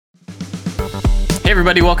Hey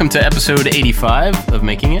everybody, welcome to episode 85 of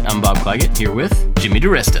Making It. I'm Bob Claggett here with Jimmy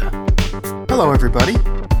DiResta. Hello everybody.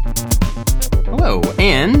 Hello,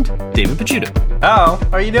 and David Picciuto. Oh, how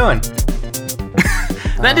are you doing?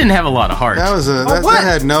 That didn't have a lot of heart. That was that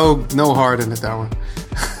had no heart in it, that one.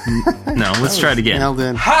 No, let's try it again. Nailed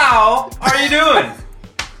in. How are you doing?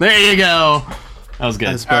 There you go. That was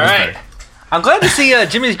good. That's All better. right. I'm glad to see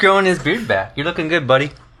Jimmy's growing his beard back. You're looking good,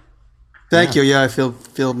 buddy. Thank you. Yeah, I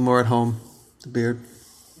feel more at home. The beard.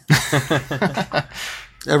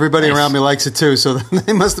 Everybody around me likes it too, so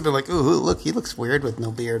they must have been like, "Ooh, look, he looks weird with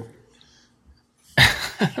no beard."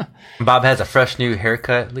 Bob has a fresh new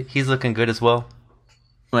haircut. He's looking good as well.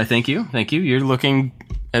 Why, thank you. Thank you. You're looking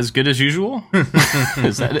as good as usual.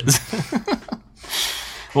 Is that it?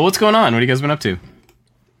 Well, what's going on? What have you guys been up to?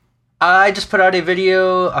 I just put out a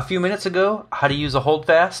video a few minutes ago, how to use a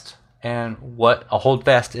holdfast and what a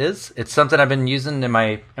holdfast is. It's something I've been using in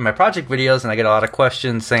my project videos, and I get a lot of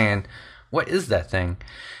questions saying, what is that thing?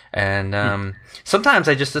 And sometimes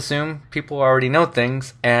I just assume people already know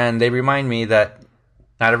things, and they remind me that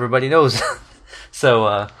not everybody knows.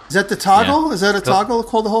 So is that the toggle? Yeah. Is that a toggle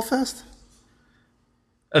called the holdfast?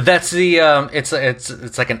 that's the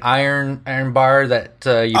it's like an iron bar that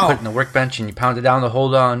you put in the workbench and you pound it down to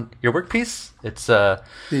hold on your workpiece. It's a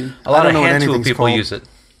lot of hand tool people use it.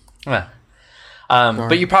 Yeah.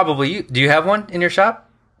 But you probably do you have one in your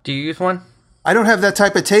shop? Do you use one? I don't have that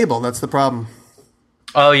type of table. That's the problem.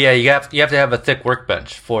 Oh yeah, you have to have a thick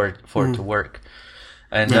workbench for it to work,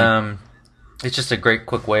 and it's just a great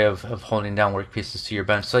quick way of holding down workpieces to your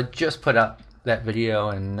bench. So I just put out that video,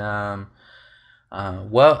 and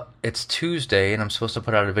well, it's Tuesday, and I'm supposed to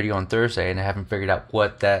put out a video on Thursday, and I haven't figured out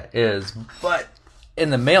what that is. But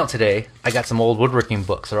in the mail today, I got some old woodworking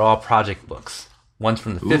books. They're all project books. One's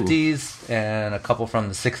from the 50s and a couple from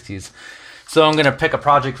the 60s. So I'm going to pick a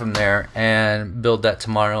project from there and build that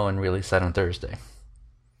tomorrow and release that on Thursday.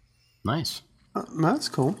 Nice. That's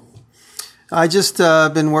cool. I just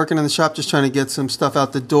been working in the shop, just trying to get some stuff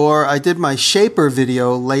out the door. I did my Shaper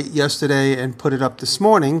video late yesterday and put it up this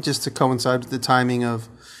morning just to coincide with the timing of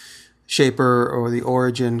Shaper or the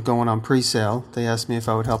Origin going on pre-sale. They asked me if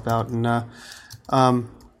I would help out, and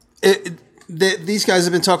these guys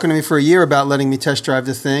have been talking to me for a year about letting me test drive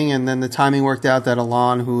the thing, and then the timing worked out that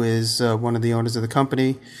Alon, who is one of the owners of the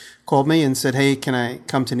company, called me and said, "Hey, can I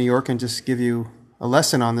come to New York and just give you a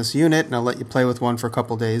lesson on this unit, and I'll let you play with one for a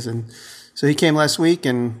couple of days." And so he came last week,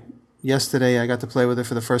 and yesterday I got to play with it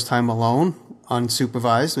for the first time alone,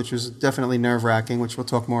 unsupervised, which was definitely nerve-wracking, which we'll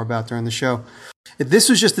talk more about during the show. This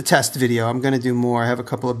was just a test video. I'm going to do more. I have a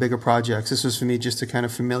couple of bigger projects. This was for me just to kind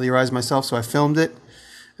of familiarize myself, so I filmed it.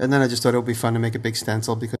 And then I just thought it would be fun to make a big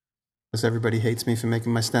stencil because everybody hates me for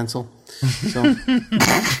making my stencil. So,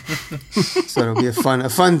 so it'll be a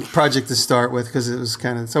fun project to start with because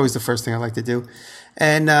it's always the first thing I like to do.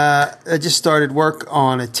 And I just started work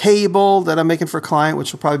on a table that I'm making for a client,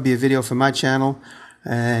 which will probably be a video for my channel.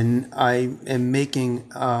 And I am making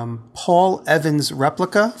Paul Evans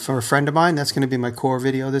replica for a friend of mine. That's going to be my core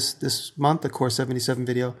video this month, the Core 77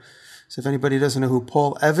 video. So if anybody doesn't know who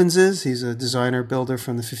Paul Evans is, he's a designer builder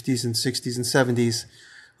from the 50s and 60s and 70s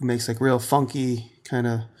who makes like real funky, kind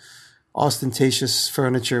of ostentatious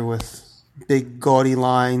furniture with big gaudy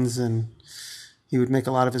lines, and he would make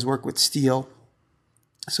a lot of his work with steel.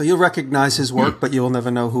 So you'll recognize his work, but you'll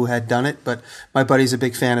never know who had done it. But my buddy's a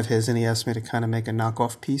big fan of his, and he asked me to kind of make a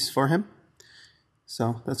knockoff piece for him.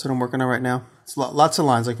 So that's what I'm working on right now. It's lots of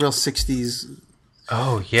lines, like real 60s.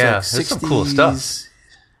 Oh, yeah. Like That's some cool stuff.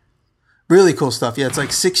 Really cool stuff. Yeah, it's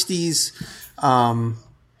like 60s,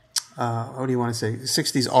 what do you want to say?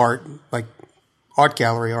 60s art, like art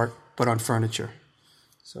gallery art, but on furniture.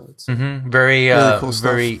 So it's very really cool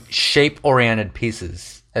stuff. Very shape-oriented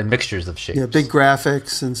pieces and mixtures of shapes. Yeah, big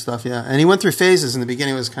graphics and stuff, yeah. And he went through phases. In the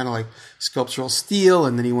beginning, it was kind of like sculptural steel,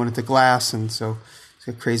 and then he went into glass, and so he's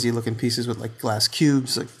got crazy-looking pieces with like glass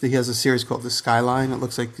cubes. Like he has a series called The Skyline. It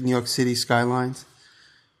looks like New York City skylines,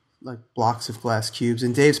 like blocks of glass cubes.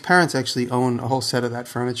 And Dave's parents actually own a whole set of that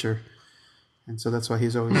furniture, and so that's why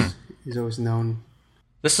he's always known.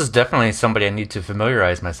 This is definitely somebody I need to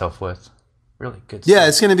familiarize myself with. Really good stuff. Yeah,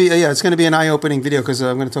 it's going to be an eye-opening video because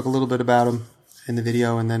I'm going to talk a little bit about him in the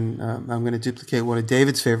video, and then I'm going to duplicate one of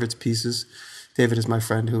David's favorite pieces. David is my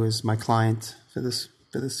friend who is my client for this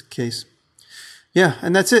case. Yeah,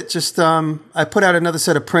 and that's it. Just I put out another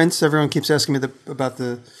set of prints. Everyone keeps asking me about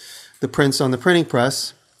the prints on the printing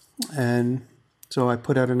press. And so I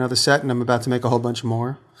put out another set, and I'm about to make a whole bunch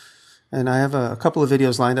more. And I have a couple of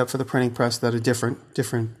videos lined up for the printing press that are different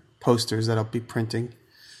posters that I'll be printing.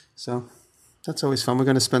 So that's always fun. We're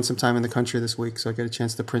going to spend some time in the country this week, so I get a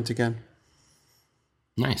chance to print again.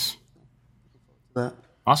 Nice. That.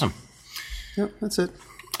 Awesome. Yep, that's it.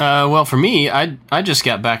 Well, for me, I just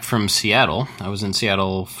got back from Seattle. I was in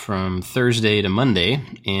Seattle from Thursday to Monday,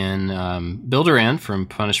 and Bill Duran from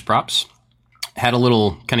Punished Props had a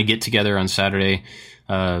little kind of get-together on Saturday,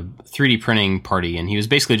 3D printing party, and he was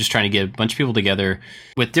basically just trying to get a bunch of people together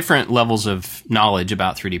with different levels of knowledge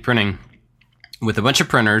about 3D printing with a bunch of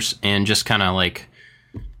printers and just kind of like,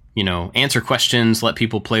 answer questions, let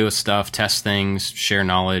people play with stuff, test things, share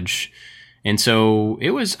knowledge. And so it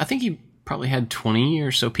was, I think he probably had 20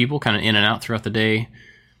 or so people kind of in and out throughout the day.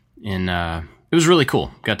 And it was really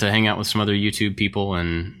cool. Got to hang out with some other YouTube people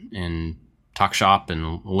and talk shop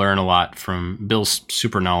and learn a lot from Bill's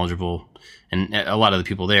super knowledgeable. And a lot of the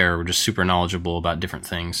people there were just super knowledgeable about different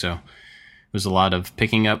things. So it was a lot of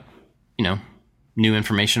picking up, new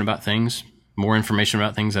information about things, more information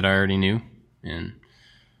about things that I already knew. And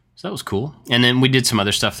so that was cool. And then we did some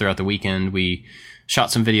other stuff throughout the weekend. We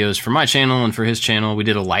shot some videos for my channel and for his channel. We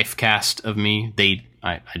did a life cast of me.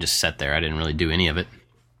 I just sat there. I didn't really do any of it.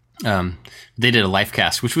 They did a life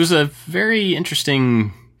cast, which was a very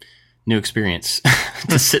interesting new experience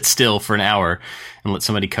to sit still for an hour and let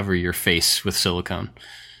somebody cover your face with silicone.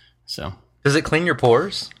 So does it clean your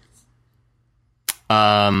pores?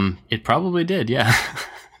 It probably did. Yeah.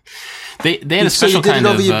 They had a special so you did kind it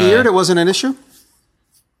over of your beard. It wasn't an issue.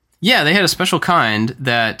 Yeah, they had a special kind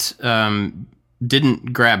that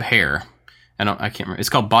didn't grab hair. I can't remember. It's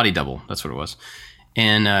called Body Double. That's what it was,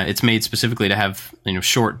 and it's made specifically to have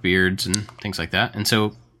short beards and things like that. And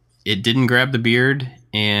so it didn't grab the beard,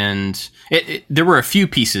 and there were a few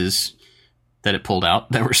pieces that it pulled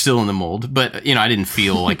out that were still in the mold, but I didn't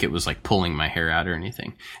feel like it was like pulling my hair out or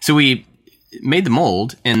anything. So we made the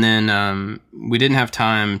mold, and then we didn't have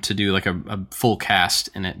time to do like a full cast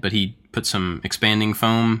in it, but he put some expanding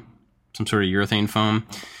foam, some sort of urethane foam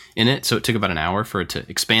in it. So it took about an hour for it to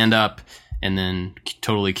expand up and then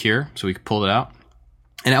totally cure. So we pulled it out.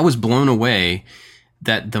 And I was blown away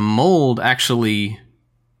that the mold actually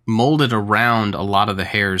molded around a lot of the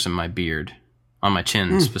hairs in my beard, on my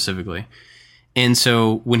chin specifically. And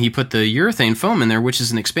so when he put the urethane foam in there, which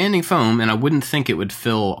is an expanding foam, and I wouldn't think it would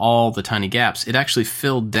fill all the tiny gaps, it actually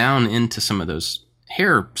filled down into some of those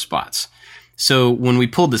hair spots. So when we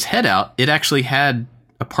pulled this head out, it actually had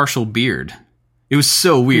a partial beard. It was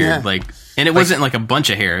so weird. Yeah. And it wasn't like a bunch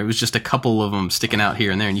of hair. It was just a couple of them sticking out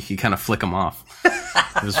here and there, and you could kind of flick them off.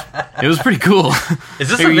 It was pretty cool. Is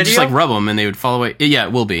this a video? You just like rub them and they would fall away. Yeah,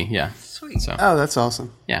 it will be. Yeah. Sweet. So, Oh, that's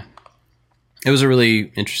awesome. yeah. It was a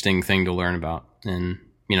really interesting thing to learn about. And,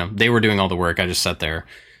 they were doing all the work. I just sat there.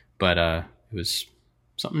 But it was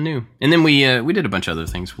something new. And then we did a bunch of other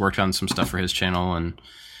things. Worked on some stuff for his channel and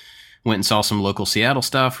went and saw some local Seattle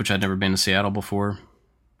stuff, which I'd never been to Seattle before.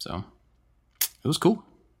 So it was cool.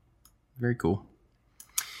 Very cool.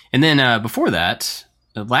 And then before that,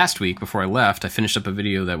 last week before I left, I finished up a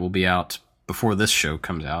video that will be out before this show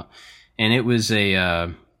comes out. And it was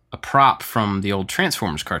a prop from the old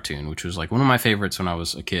Transformers cartoon, which was like one of my favorites when I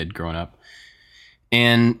was a kid growing up.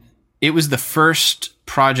 And it was the first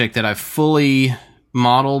project that I fully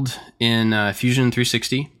modeled in Fusion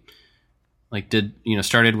 360.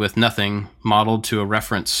 Started with nothing, modeled to a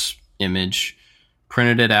reference image,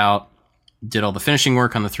 printed it out, did all the finishing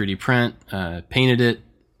work on the 3D print, painted it,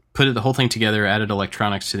 put the whole thing together, added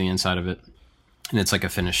electronics to the inside of it, and it's like a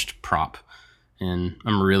finished prop. And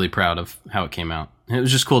I'm really proud of how it came out. And it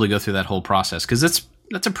was just cool to go through that whole process, because that's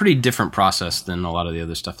a pretty different process than a lot of the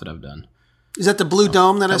other stuff that I've done. Is that the blue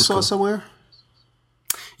dome that I saw cool. somewhere?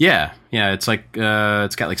 Yeah. It's like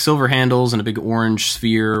it's got like silver handles and a big orange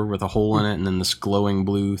sphere with a hole in it, and then this glowing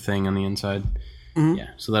blue thing on the inside. Mm-hmm. Yeah,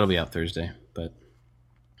 so that'll be out Thursday. But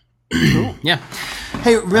yeah.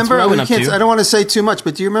 Hey, remember, I don't want to say too much,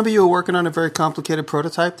 but do you remember you were working on a very complicated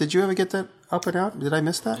prototype? Did you ever get that up and out? Did I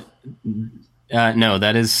miss that? No,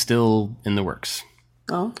 that is still in the works.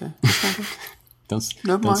 Oh, okay.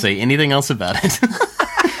 Don't say anything else about it.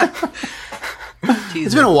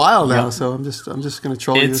 It's been a while now, so I'm just going to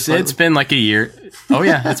troll you. It's been like a year. Oh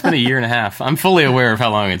yeah, it's been a year and a half. I'm fully aware of how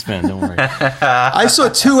long it's been. Don't worry. I saw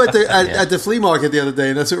two at the flea market the other day,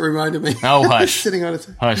 and that's what reminded me. Oh, hush! Sitting on it.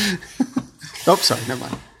 Hush. Oh, sorry. Never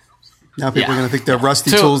mind. Now people are going to think they're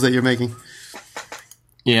rusty tools that you're making.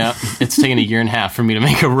 Yeah, it's taken a year and a half for me to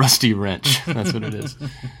make a rusty wrench. That's what it is.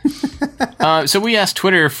 So we asked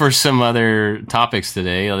Twitter for some other topics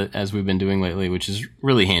today, as we've been doing lately, which is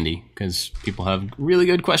really handy because people have really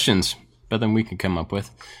good questions, better than we could come up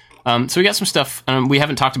with. So we got some stuff. We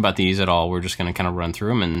haven't talked about these at all. We're just going to kind of run through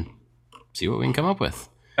them and see what we can come up with.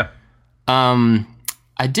 Yeah.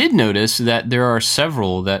 I did notice that there are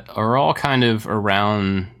several that are all kind of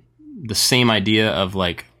around the same idea of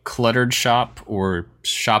like cluttered shop or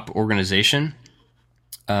shop organization.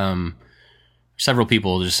 Several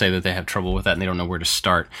people just say that they have trouble with that and they don't know where to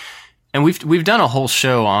start. And we've done a whole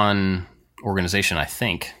show on organization, I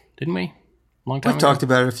think, didn't we? A long time We've ago? talked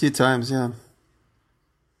about it a few times, yeah.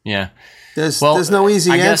 Yeah. There's no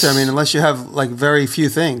easy answer. I mean, unless you have like very few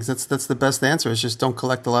things, that's the best answer. Is just don't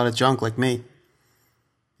collect a lot of junk like me.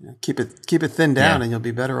 Keep it thinned down, and you'll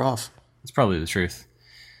be better off. It's probably the truth.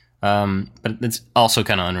 But it's also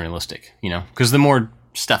kind of unrealistic, because the more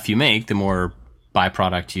stuff you make, the more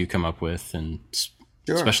byproduct you come up with, and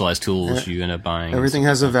specialized tools you end up buying. Everything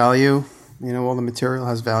has a value. All the material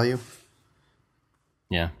has value.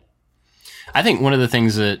 Yeah. I think one of the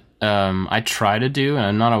things that I try to do, and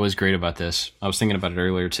I'm not always great about this, I was thinking about it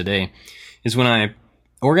earlier today, is when I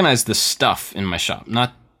organize the stuff in my shop,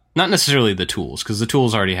 not necessarily the tools, because the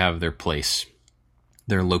tools already have their place,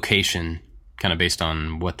 their location, kind of based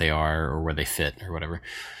on what they are or where they fit or whatever.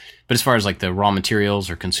 But as far as like the raw materials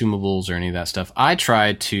or consumables or any of that stuff, I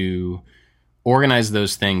try to organize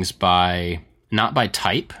those things not by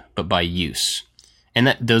type, but by use.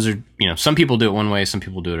 And those are, some people do it one way, some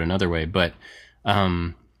people do it another way. But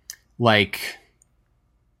like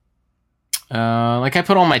I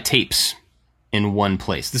put all my tapes in one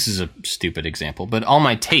place. This is a stupid example, but all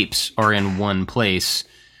my tapes are in one place.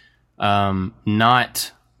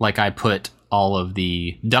 Not like I put all of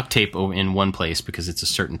the duct tape in one place because it's a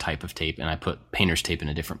certain type of tape, and I put painter's tape in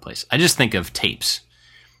a different place. I just think of tapes.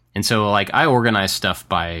 And so like I organize stuff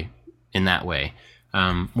in that way.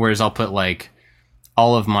 Whereas I'll put like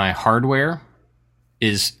all of my hardware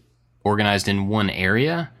is organized in one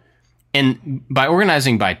area. And by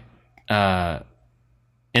organizing in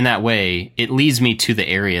that way, it leads me to the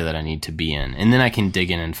area that I need to be in. And then I can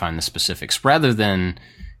dig in and find the specifics rather than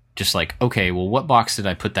just like, okay, well, what box did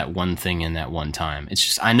I put that one thing in that one time? It's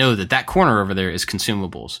just, I know that corner over there is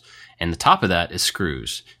consumables, and the top of that is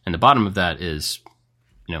screws, and the bottom of that is,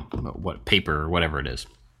 what paper or whatever it is.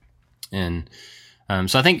 And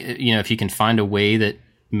so I think, if you can find a way that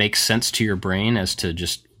makes sense to your brain as to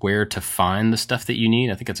just where to find the stuff that you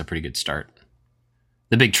need, I think that's a pretty good start.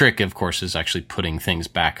 The big trick, of course, is actually putting things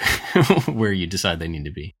back where you decide they need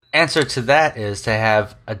to be. Answer to that is to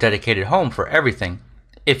have a dedicated home for everything,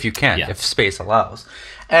 if you can, if space allows.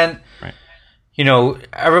 And, right.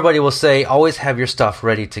 Everybody will say, always have your stuff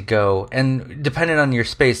ready to go. And depending on your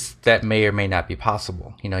space, that may or may not be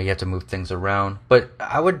possible. You have to move things around. But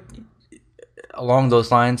along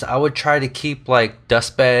those lines, I would try to keep like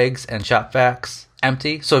dust bags and shop vacs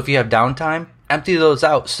empty. So if you have downtime, empty those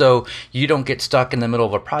out so you don't get stuck in the middle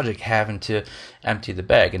of a project having to empty the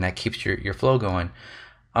bag, and that keeps your flow going.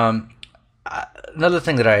 Another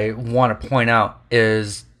thing that I want to point out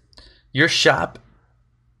is your shop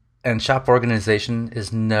and shop organization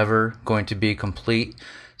is never going to be complete.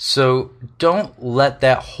 So don't let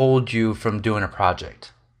that hold you from doing a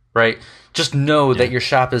project, right? Just know that your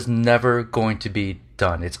shop is never going to be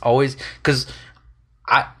done. It's always, because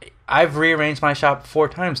I've rearranged my shop 4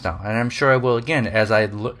 times now, and I'm sure I will again as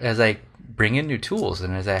I bring in new tools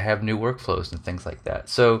and as I have new workflows and things like that.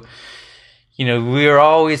 So, we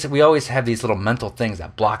always have these little mental things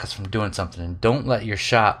that block us from doing something, and don't let your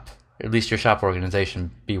shop, at least your shop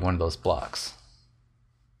organization, be one of those blocks.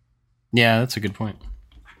 Yeah, that's a good point.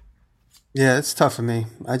 Yeah, it's tough for me.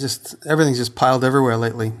 Everything's just piled everywhere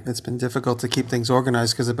lately. It's been difficult to keep things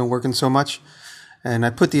organized because I've been working so much, and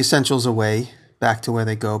I put the essentials away back to where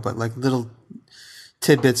they go, but like little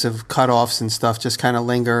tidbits of cutoffs and stuff just kind of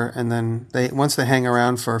linger, and then once they hang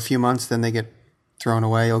around for a few months, then they get thrown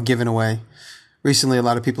away or given away. Recently, a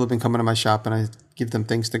lot of people have been coming to my shop, and I give them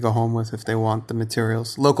things to go home with if they want the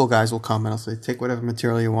materials. Local guys will come, and I'll say, take whatever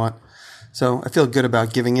material you want. So I feel good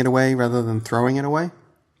about giving it away rather than throwing it away.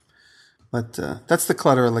 But that's the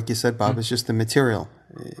clutter, like you said, Bob, is just the material.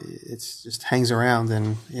 It just hangs around,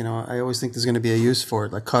 and I always think there's going to be a use for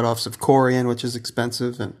it, like cutoffs of corian, which is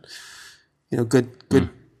expensive, and good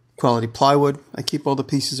quality plywood. I keep all the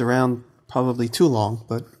pieces around probably too long,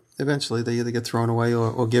 but eventually they either get thrown away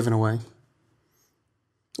or given away.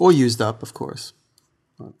 Or used up, of course.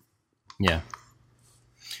 Yeah.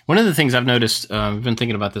 One of the things I've noticed, I've been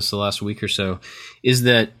thinking about this the last week or so, is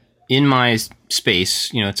that in my space,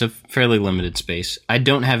 it's a fairly limited space, I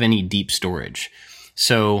don't have any deep storage.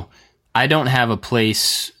 So I don't have a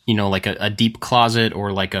place, like a deep closet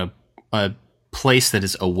or like a place that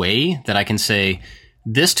is away that I can say,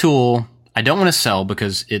 this tool I don't want to sell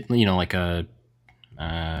because it, like a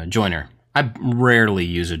joiner. I rarely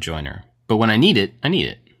use a joiner, but when I need it,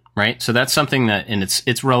 right? So that's something that, and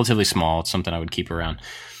it's relatively small. It's something I would keep around.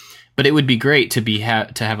 But it would be great to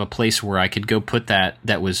to have a place where I could go put that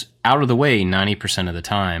was out of the way 90% of the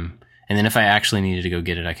time. And then if I actually needed to go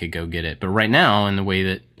get it, I could go get it. But right now, in the way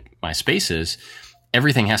that my space is,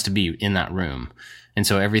 everything has to be in that room. And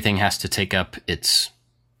so everything has to take up its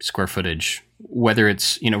square footage, whether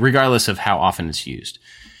it's, regardless of how often it's used.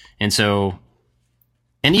 And so,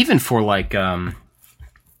 and even for like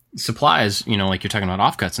supplies, like you're talking about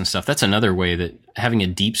offcuts and stuff, that's another way that having a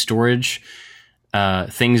deep storage,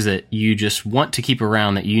 things that you just want to keep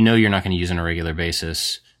around that you're not going to use on a regular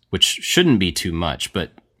basis, which shouldn't be too much,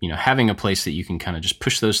 but having a place that you can kind of just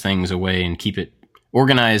push those things away and keep it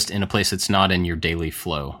organized in a place that's not in your daily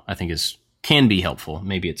flow, I think can be helpful.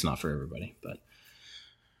 Maybe it's not for everybody, but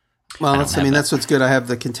that's what's good. I have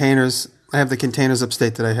the containers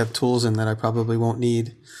upstate that I have tools in that I probably won't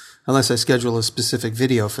need unless I schedule a specific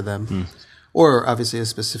video for them or obviously a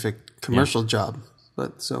specific commercial job.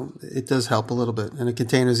 But so it does help a little bit. And a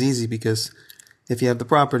container is easy because if you have the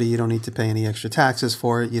property, you don't need to pay any extra taxes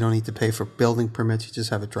for it. You don't need to pay for building permits. You just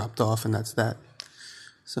have it dropped off, and that's that.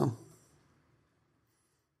 So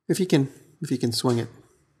if you can swing it.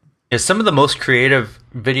 Yeah, some of the most creative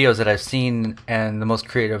videos that I've seen and the most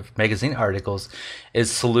creative magazine articles is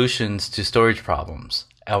solutions to storage problems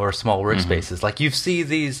or small workspaces. Like you see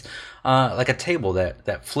these, like a table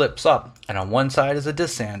that flips up, and on one side is a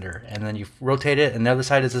disc sander, and then you rotate it, and the other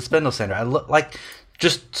side is a spindle sander. I look like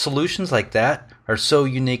just solutions like that are so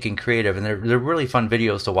unique and creative, and they're really fun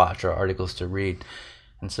videos to watch or articles to read.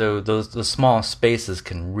 And so those small spaces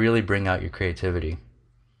can really bring out your creativity.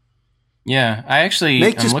 Yeah, I'm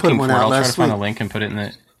looking for it. I'll try to find a link and put it in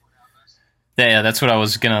the... Yeah, that's what I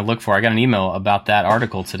was going to look for. I got an email about that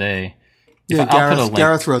article today. Yeah,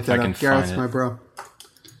 Gareth wrote that up. Gareth's my bro.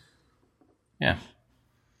 Yeah.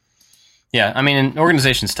 Yeah, I mean, an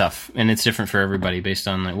organization's tough, and it's different for everybody based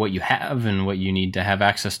on like what you have and what you need to have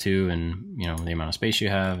access to and, the amount of space you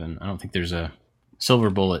have, and I don't think there's a silver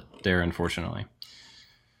bullet there, unfortunately.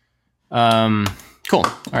 Cool.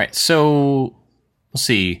 All right, so we'll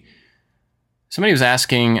see. Somebody was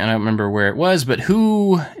asking, I don't remember where it was, but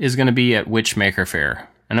who is going to be at which Maker Faire?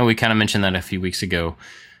 I know we kind of mentioned that a few weeks ago.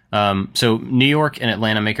 So New York and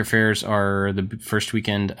Atlanta Maker Fairs are the first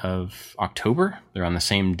weekend of October. They're on the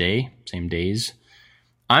same days.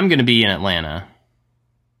 I'm going to be in Atlanta.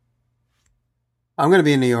 I'm going to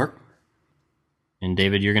be in New York. And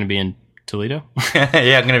David, you're going to be in Toledo? Yeah,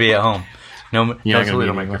 I'm going to be at home. No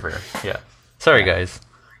Toledo Maker Faire. Yeah. Sorry, guys.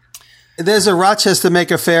 There's a Rochester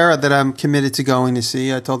Maker Faire that I'm committed to going to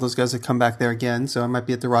see. I told those guys to come back there again, so I might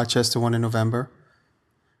be at the Rochester one in November.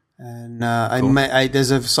 And cool.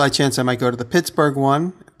 There's a slight chance I might go to the Pittsburgh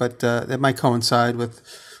one, but that might coincide with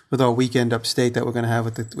our weekend upstate that we're going to have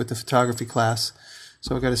with the photography class.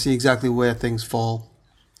 So we've got to see exactly where things fall.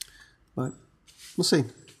 But we'll see.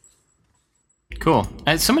 Cool.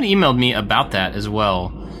 Somebody emailed me about that as well.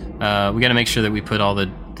 We got to make sure that we put all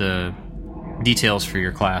the details for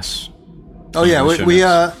your class. Oh yeah, I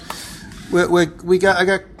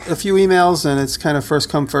got a few emails, and it's kind of first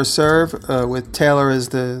come first serve. With Taylor as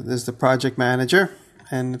the project manager,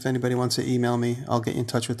 and if anybody wants to email me, I'll get you in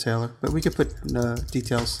touch with Taylor. But we could put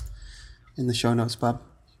details in the show notes, Bob.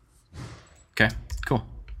 Okay, cool.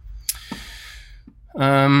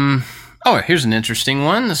 Here's an interesting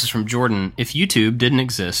one. This is from Jordan. If YouTube didn't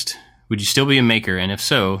exist, would you still be a maker? And if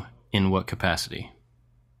so, in what capacity?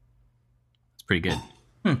 It's pretty good.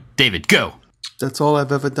 David, go. That's all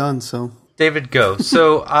I've ever done, so... David, go.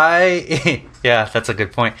 So yeah, that's a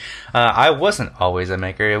good point. I wasn't always a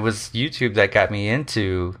maker. It was YouTube that got me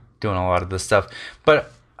into doing a lot of this stuff.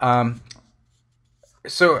 But, and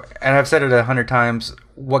I've said it 100 times,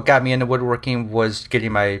 what got me into woodworking was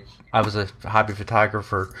I was a hobby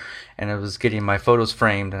photographer, and I was getting my photos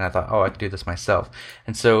framed, and I thought, I could do this myself.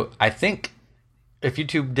 And so I think if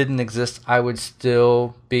YouTube didn't exist, I would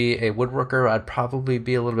still be a woodworker. I'd probably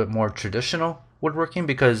be a little bit more traditional woodworking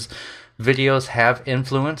because videos have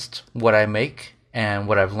influenced what I make and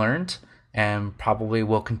what I've learned, and probably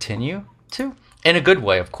will continue to, in a good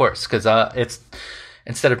way, of course, because it's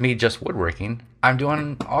instead of me just woodworking, I'm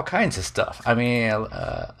doing all kinds of stuff. I mean,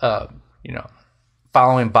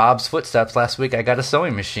 following Bob's footsteps, last week I got a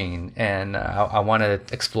sewing machine, and I want to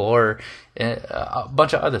explore a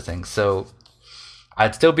bunch of other things. So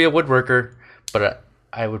I'd still be a woodworker, but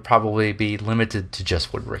I would probably be limited to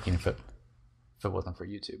just woodworking if it wasn't for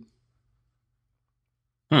YouTube.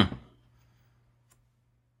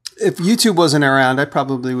 If YouTube wasn't around, I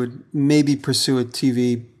probably would maybe pursue a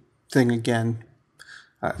TV thing again.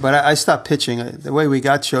 But I stopped pitching. The way we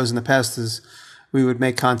got shows in the past is we would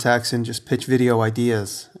make contacts and just pitch video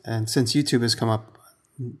ideas. And since YouTube has come up,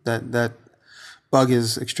 that bug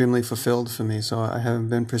is extremely fulfilled for me, so I haven't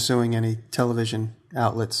been pursuing any television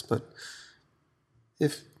outlets. But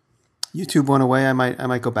if YouTube went away, I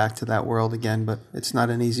might go back to that world again, but it's not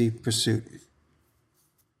an easy pursuit.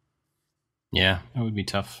 Yeah, that would be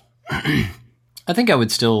tough. I think I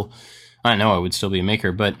would still be a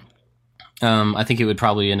maker, but I think it would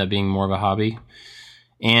probably end up being more of a hobby.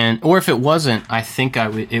 Or if it wasn't, I think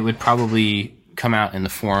it would probably come out in the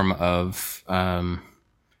form of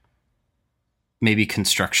maybe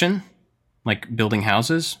construction, like building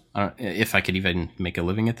houses. If I could even make a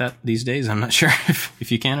living at that these days, I'm not sure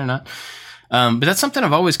if you can or not. But that's something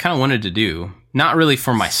I've always kind of wanted to do. Not really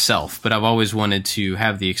for myself, but I've always wanted to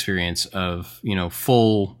have the experience of,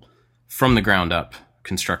 full from the ground up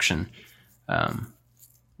construction. And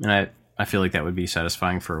I feel like that would be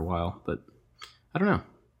satisfying for a while, but I don't know.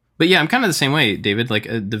 But yeah, I'm kind of the same way, David. Like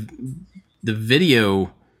the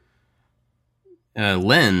video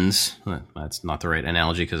lens, well, that's not the right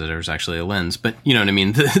analogy because there's actually a lens, but you know what I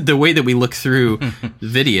mean? The way that we look through the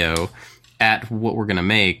video at what we're going to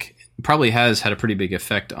make probably has had a pretty big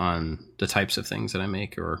effect on the types of things that I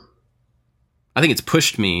make, or I think it's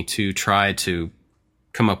pushed me to try to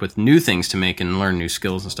come up with new things to make and learn new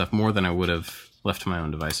skills and stuff more than I would have left to my own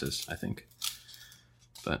devices, I think.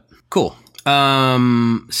 But cool.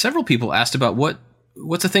 Several people asked about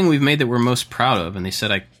what's a thing we've made that we're most proud of, and they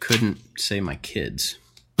said I couldn't say my kids.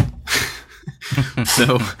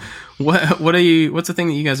 So what's the thing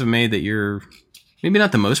that you guys have made that you're maybe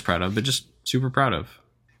not the most proud of, but just super proud of?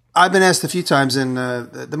 I've been asked a few times, and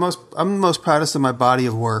I'm most proudest of my body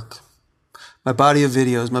of work, my body of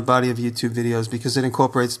videos, my body of YouTube videos, because it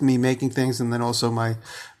incorporates me making things, and then also my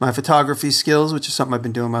photography skills, which is something I've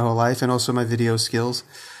been doing my whole life, and also my video skills,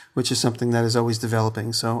 which is something that is always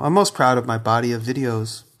developing. So I'm most proud of my body of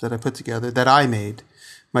videos that I put together, that I made.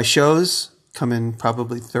 My shows come in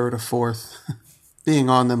probably third or fourth. Being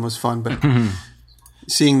on them was fun, but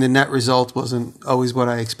seeing the net result wasn't always what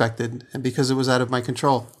I expected, and because it was out of my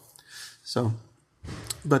control. So,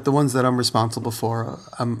 but the ones that I'm responsible for,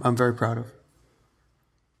 I'm very proud of.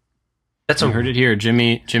 You heard it here.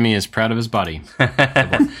 Jimmy is proud of his body.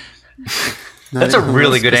 That's a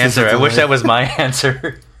really good answer. I wish that was my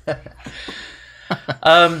answer.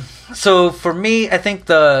 So for me, I think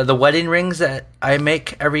the wedding rings that I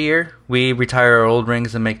make every year, we retire our old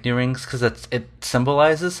rings and make new rings because it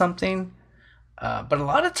symbolizes something. But a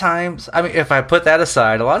lot of times, I mean, if I put that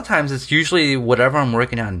aside, a lot of times it's usually whatever I'm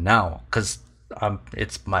working on now, because I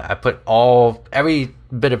put every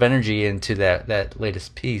bit of energy into that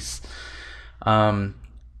latest piece, and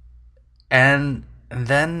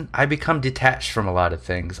then I become detached from a lot of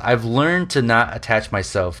things. I've learned to not attach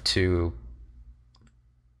myself to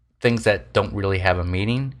things that don't really have a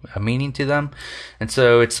meaning to them, and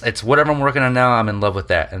so it's whatever I'm working on now. I'm in love with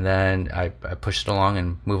that, and then I push it along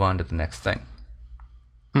and move on to the next thing.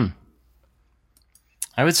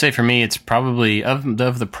 I would say for me, it's probably of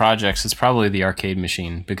the projects, it's probably the arcade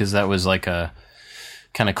machine, because that was like a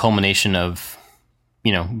kind of culmination of,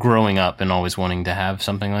 growing up and always wanting to have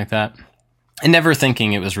something like that and never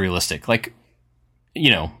thinking it was realistic. Like,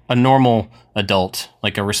 a normal adult,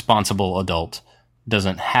 like a responsible adult,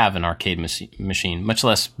 doesn't have an arcade machine, much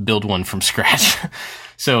less build one from scratch.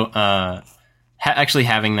 So, actually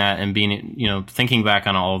having that and being, thinking back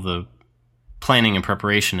on all the planning and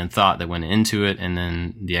preparation and thought that went into it, and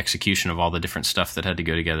then the execution of all the different stuff that had to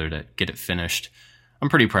go together to get it finished. I'm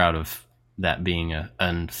pretty proud of that being a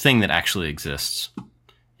thing that actually exists.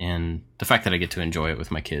 And the fact that I get to enjoy it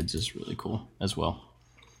with my kids is really cool as well.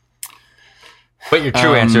 But your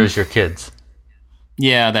true answer is your kids.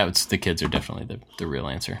 Yeah, the kids are definitely the real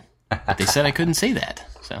answer. But they said I couldn't say that.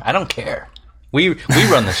 So I don't care. We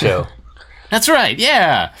run the show. That's right.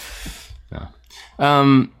 Yeah.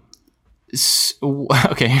 No.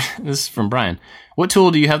 Okay, this is from Brian. What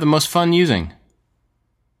tool do you have the most fun using?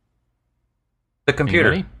 The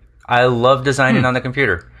computer. Anybody? I love designing on the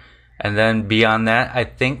computer. And then beyond that, I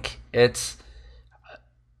think it's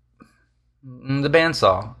the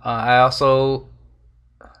bandsaw. I also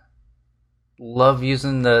love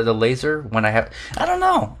using the laser when I don't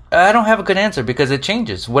know. I don't have a good answer because it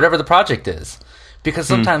changes, whatever the project is. Because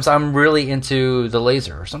sometimes I'm really into the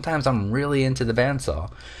laser, or sometimes I'm really into the bandsaw.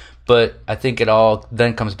 But I think it all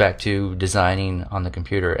then comes back to designing on the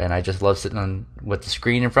computer, and I just love sitting with the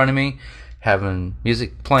screen in front of me, having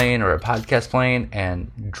music playing or a podcast playing,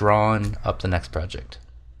 and drawing up the next project.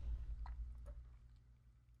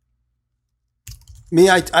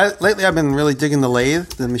 Me, lately I've been really digging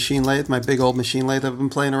the machine lathe, my big old machine lathe I've been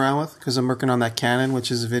playing around with, because I'm working on that Canon,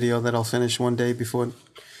 which is a video that I'll finish one day before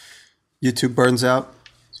YouTube burns out.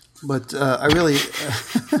 But I really,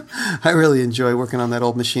 I really enjoy working on that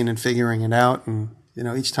old machine and figuring it out. And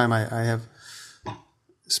each time I have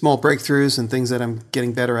small breakthroughs and things that I'm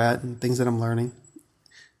getting better at and things that I'm learning.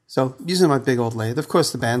 So using my big old lathe, of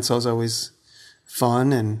course, the bandsaw is always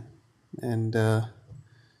fun and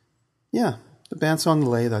yeah, the bandsaw and the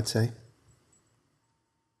lathe, I'd say.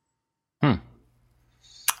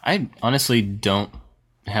 I honestly don't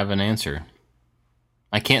have an answer.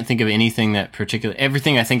 I can't think of anything that particular.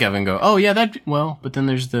 Everything I think of and go, oh yeah, but then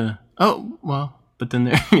there's the but then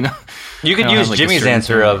there, You could use Jimmy's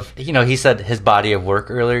answer of, he said his body of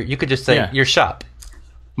work earlier. You could just say your shop.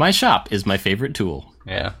 My shop is my favorite tool.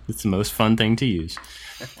 Yeah, it's the most fun thing to use.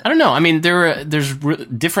 I don't know. I mean, there's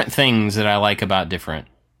different things that I like about different,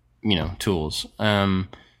 tools.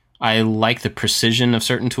 I like the precision of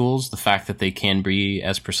certain tools, the fact that they can be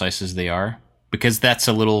as precise as they are, because that's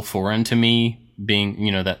a little foreign to me. Being,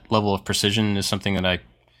 that level of precision is something that I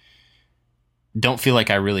don't feel like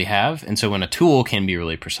I really have. And so when a tool can be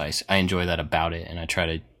really precise, I enjoy that about it, and I try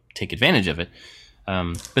to take advantage of it.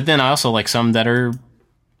 But then I also like some that are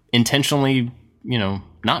intentionally,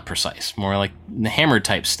 not precise, more like the hammer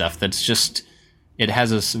type stuff that's just, it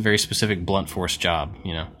has a very specific blunt force job,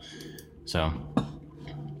 So,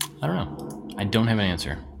 I don't know. I don't have an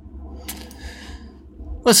answer.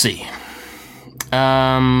 Let's see.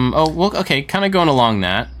 Okay, kind of going along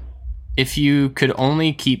that. If you could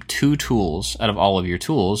only keep 2 tools out of all of your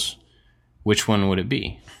tools, which one would it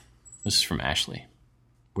be? This is from Ashley.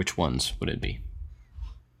 Which ones would it be?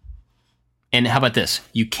 And how about this?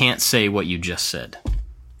 You can't say what you just said.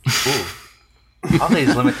 Ooh. All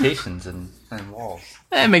these limitations and walls.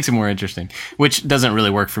 That makes it more interesting. Which doesn't really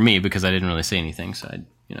work for me because I didn't really say anything, so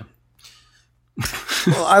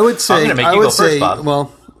Well, I would say,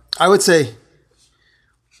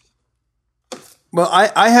 Well,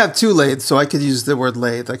 I have 2 lathes, so I could use the word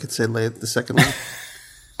lathe. I could say lathe, the second lathe.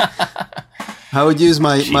 I would use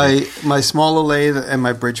my smaller lathe and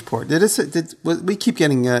my Bridgeport. We keep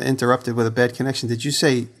getting interrupted with a bad connection. Did you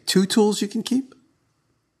say 2 tools you can keep?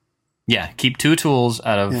 Yeah, keep 2 tools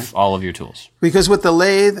out of all of your tools. Because with the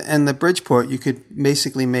lathe and the Bridgeport, you could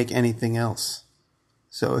basically make anything else.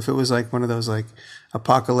 So if it was like one of those like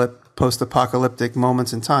post-apocalyptic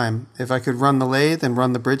moments in time, if I could run the lathe and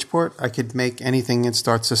run the Bridgeport, I could make anything and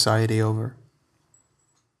start society over.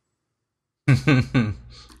 I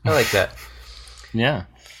like that. Yeah.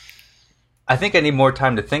 I think I need more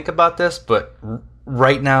time to think about this, but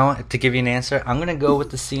right now, to give you an answer, I'm going to go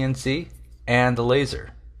with the CNC and the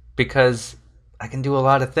laser because I can do a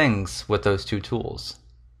lot of things with those 2 tools.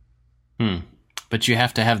 But you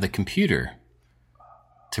have to have the computer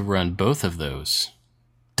to run both of those.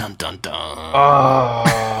 Dun, dun, dun.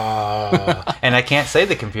 Oh. And I can't say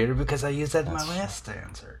the computer because I used that in my last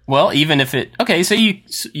answer. Well, even if it... Okay, so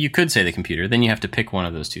you could say the computer. Then you have to pick one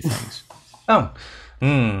of those 2 things.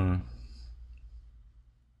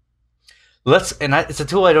 It's a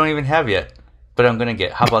tool I don't even have yet, but I'm going to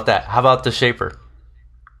get. How about that? How about the Shaper?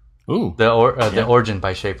 Ooh. The Origin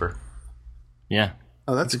by Shaper. Yeah.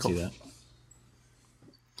 Oh, that's cool. See that.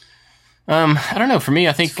 I don't know. For me,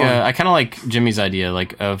 I think I kind of like Jimmy's idea,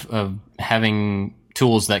 like of having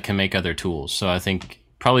tools that can make other tools. So I think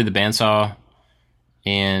probably the bandsaw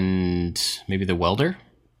and maybe the welder.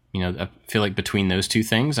 I feel like between those 2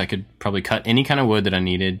 things, I could probably cut any kind of wood that I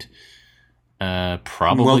needed.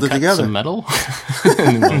 Probably cut together. some metal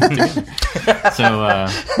and weld it together. So,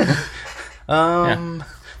 yeah.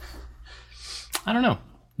 I don't know. I'm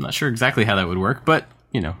not sure exactly how that would work, but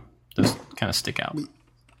those kind of stick out.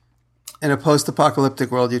 In a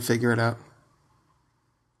post-apocalyptic world, you'd figure it out.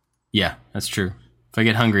 Yeah, that's true. If I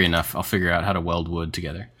get hungry enough, I'll figure out how to weld wood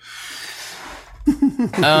together.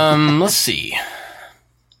 Let's see.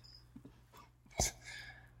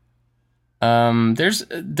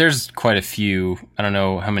 There's quite a few. I don't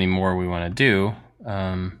know how many more we want to do.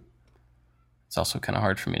 It's also kind of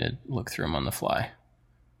hard for me to look through them on the fly.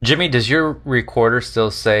 Jimmy, does your recorder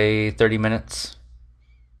still say 30 minutes?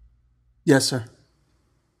 Yes, sir.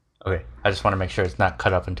 Okay, I just want to make sure it's not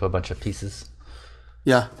cut up into a bunch of pieces.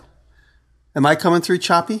 Yeah. Am I coming through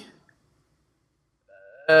choppy?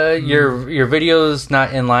 Your video's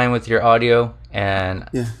not in line with your audio, and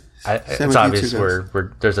it's obvious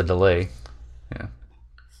where there's a delay. Yeah,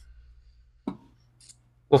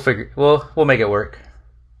 we'll make it work.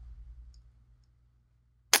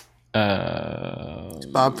 Is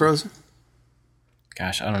Bob frozen?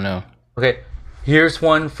 Gosh, I don't know. Okay, here's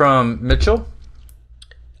one from Mitchell.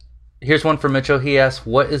 He asks,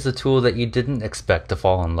 what is the tool that you didn't expect to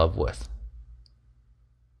fall in love with?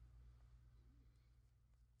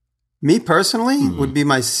 Me personally would be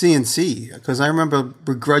my CNC, because I remember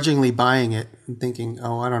begrudgingly buying it and thinking,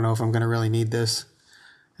 oh, I don't know if I'm going to really need this.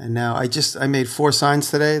 And now I made 4 signs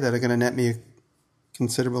today that are going to net me a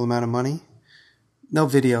considerable amount of money. No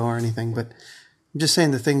video or anything, but I'm just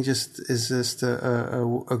saying the thing just is just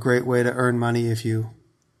a great way to earn money if you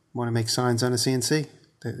want to make signs on a CNC.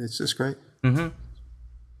 It's just great. Mm-hmm.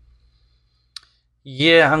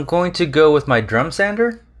 Yeah, I'm going to go with my drum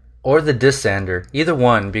sander or the disc sander, either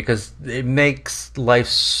one, because it makes life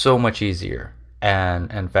so much easier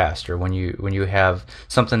and faster when you have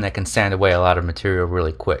something that can sand away a lot of material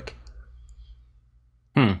really quick.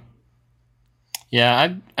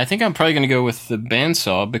 Yeah, I think I'm probably going to go with the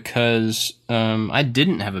bandsaw because I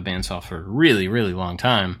didn't have a bandsaw for a really, really long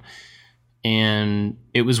time. And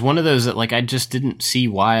it was one of those that, like, I just didn't see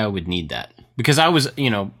why I would need that. Because I was,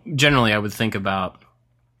 generally I would think about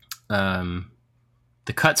the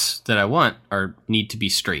cuts that I want need to be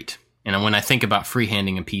straight. And when I think about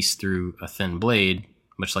freehanding a piece through a thin blade,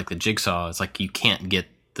 much like the jigsaw, it's like you can't get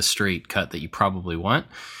the straight cut that you probably want.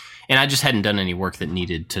 And I just hadn't done any work that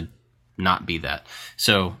needed to not be that.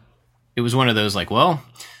 So it was one of those like, well,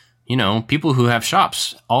 people who have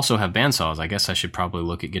shops also have bandsaws. I guess I should probably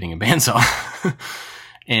look at getting a bandsaw.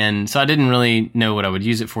 And so I didn't really know what I would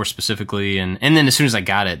use it for specifically. And then as soon as I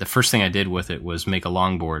got it, the first thing I did with it was make a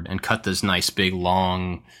longboard and cut this nice big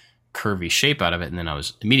long curvy shape out of it. And then I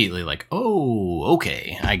was immediately like, oh,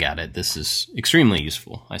 okay, I got it. This is extremely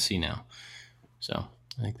useful. I see now. So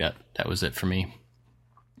I think that was it for me.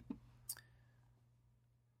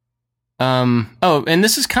 And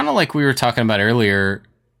this is kind of like we were talking about earlier.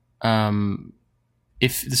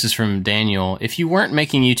 If this is from Daniel, if you weren't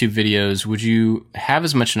making YouTube videos, would you have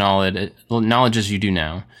as much knowledge as you do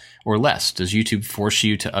now, or less? Does YouTube force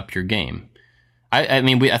you to up your game? I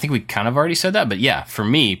think we kind of already said that, but yeah, for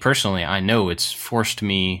me personally, I know it's forced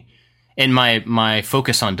me, and my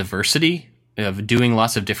focus on diversity of doing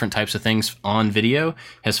lots of different types of things on video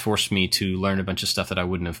has forced me to learn a bunch of stuff that I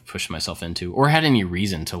wouldn't have pushed myself into or had any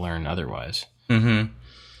reason to learn otherwise. Mm-hmm.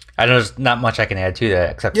 I know there's not much I can add to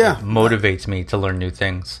that except it motivates me to learn new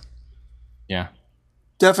things. Yeah.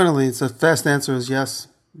 Definitely. It's a fast answer is yes.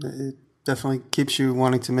 It definitely keeps you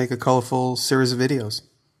wanting to make a colorful series of videos.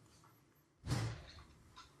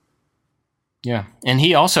 Yeah. And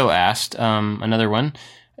he also asked another one,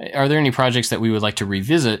 are there any projects that we would like to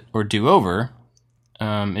revisit or do over?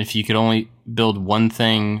 If you could only build one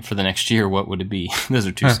thing for the next year, what would it be? Those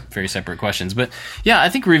are two very separate questions. But yeah, I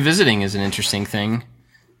think revisiting is an interesting thing.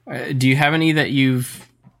 Do you have any that you've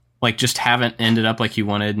just haven't ended up like you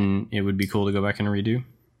wanted and it would be cool to go back and redo?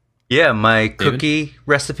 Yeah, my cookie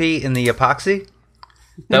recipe in the epoxy,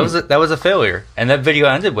 that was a failure. And that video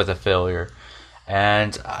ended with a failure.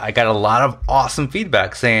 And I got a lot of awesome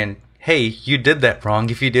feedback saying, hey, you did that wrong.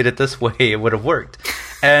 If you did it this way, it would have worked.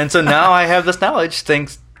 And so now I have this knowledge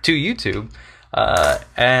thanks to YouTube.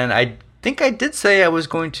 And I think I did say I was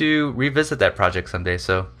going to revisit that project someday.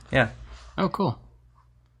 So, yeah. Oh, cool.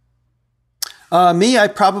 Me, I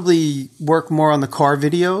probably work more on the car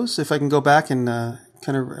videos if I can go back and the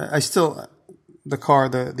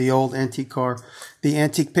old antique car, the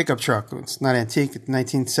antique pickup truck. It's not antique, it's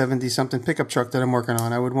 1970 something pickup truck that I'm working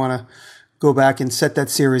on. I would want to go back and set that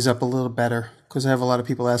series up a little better because I have a lot of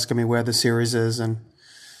people asking me where the series is, and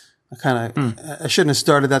I shouldn't have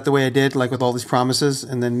started that the way I did, like with all these promises,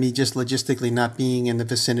 and then me just logistically not being in the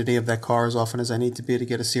vicinity of that car as often as I need to be to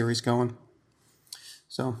get a series going.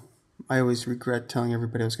 So I always regret telling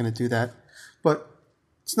everybody I was going to do that, but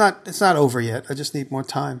it's not over yet. I just need more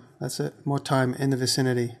time. That's it. More time in the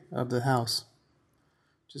vicinity of the house,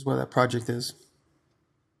 which is where that project is.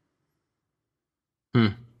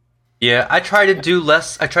 Yeah, I try to do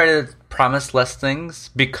less. I try to promise less things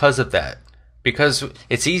because of that. Because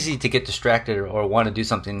it's easy to get distracted or want to do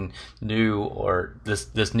something new, or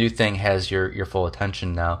this new thing has your full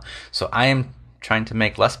attention now. So I am trying to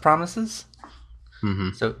make less promises.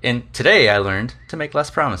 Mm-hmm. So today I learned to make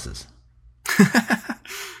less promises.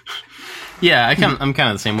 Yeah, I'm kind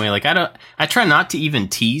of the same way. Like I try not to even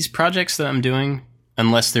tease projects that I'm doing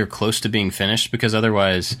unless they're close to being finished, because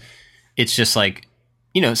otherwise it's just like,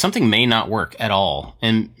 something may not work at all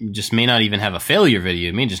and just may not even have a failure video.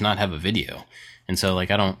 It may just not have a video. And so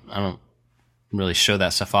like I don't really show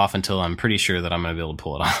that stuff off until I'm pretty sure that I'm going to be able to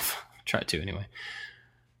pull it off. Try to anyway.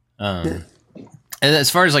 And as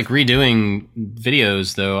far as like redoing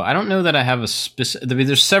videos though, I don't know that I have a specific,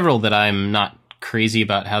 there's several that I'm not crazy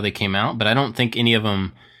about how they came out, but I don't think any of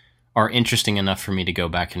them are interesting enough for me to go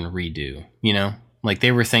back and redo, like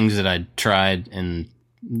they were things that I tried and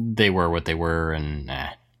they were what they were, and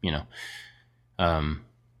I'd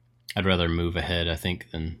rather move ahead, I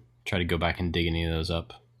think, than try to go back and dig any of those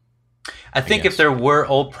up. I think if there were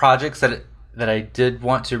old projects that I did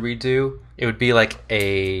want to redo, it would be like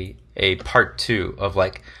a part 2 of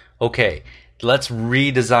like, okay, let's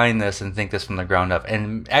redesign this and think this from the ground up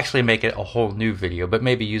and actually make it a whole new video, but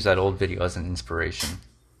maybe use that old video as an inspiration.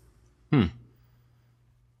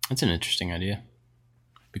 That's an interesting idea.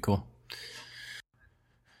 Be cool.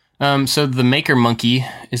 So the Maker Monkey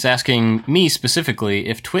is asking me specifically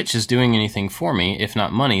if Twitch is doing anything for me. If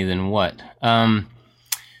not money, then what?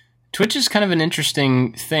 Twitch is kind of an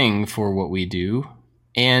interesting thing for what we do,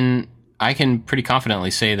 and I can pretty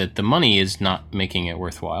confidently say that the money is not making it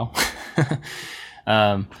worthwhile.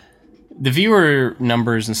 The viewer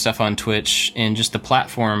numbers and stuff on Twitch and just the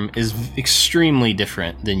platform is extremely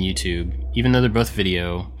different than YouTube, even though they're both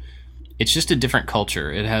video. It's just a different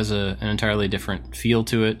culture. It has an entirely different feel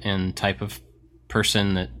to it and type of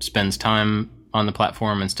person that spends time on the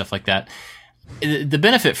platform and stuff like that. The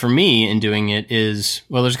benefit for me in doing it is,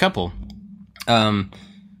 well, there's a couple.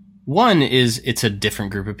 One is it's a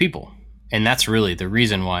different group of people. And that's really the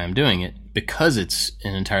reason why I'm doing it, because it's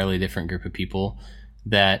an entirely different group of people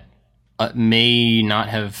that may not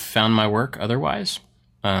have found my work otherwise.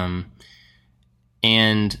 And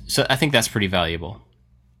so I think that's pretty valuable.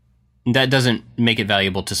 That doesn't make it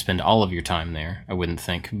valuable to spend all of your time there, I wouldn't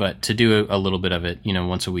think, but to do a little bit of it,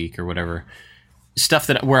 once a week or whatever, stuff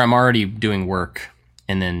that where I'm already doing work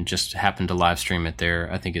and then just happen to live stream it there,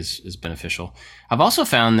 I think is beneficial. I've also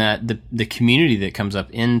found that the community that comes up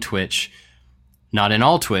in Twitch, not in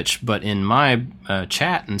all Twitch, but in my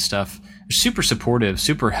chat and stuff, are super supportive,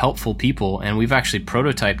 super helpful people, and we've actually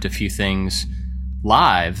prototyped a few things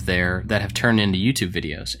live there that have turned into YouTube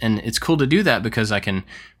videos. And it's cool to do that because I can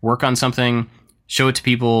work on something, show it to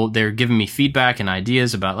people. They're giving me feedback and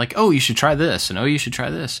ideas about like, oh, you should try this, and oh, you should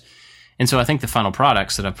try this. And so I think the final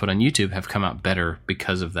products that I've put on YouTube have come out better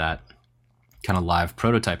because of that kind of live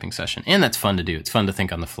prototyping session. And that's fun to do. It's fun to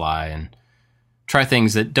think on the fly and try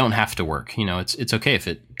things that don't have to work. It's okay if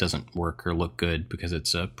it doesn't work or look good because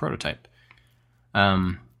it's a prototype.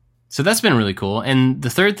 So that's been really cool. And the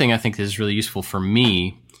third thing I think is really useful for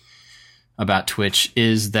me about Twitch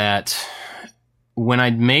is that when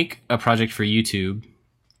I make a project for YouTube,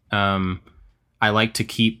 I like to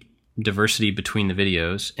keep diversity between the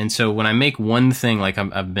videos. And so when I make one thing, like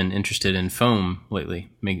I've been interested in foam lately,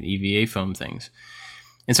 making EVA foam things.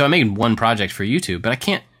 And so I made one project for YouTube, but I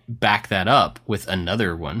can't back that up with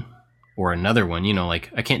another one. Or another one,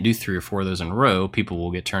 like I can't do 3 or 4 of those in a row. People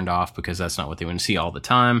will get turned off because that's not what they want to see all the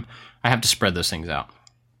time. I have to spread those things out.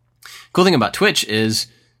 Cool thing about Twitch is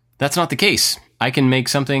that's not the case. I can make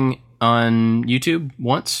something on YouTube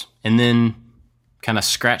once and then kind of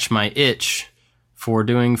scratch my itch for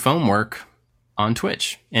doing foam work on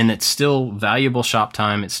Twitch. And it's still valuable shop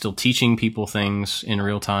time. It's still teaching people things in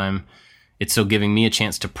real time. It's still giving me a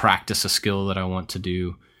chance to practice a skill that I want to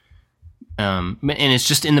do. And it's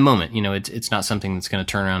just in the moment, it's not something that's going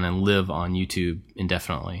to turn around and live on YouTube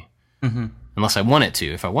indefinitely. Mm-hmm. Unless I want it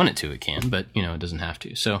to. If I want it to, it can, but it doesn't have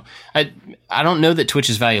to. So I don't know that Twitch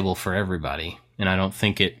is valuable for everybody. And I don't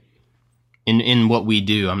think it, in what we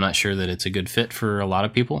do, I'm not sure that it's a good fit for a lot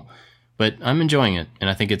of people, but I'm enjoying it. And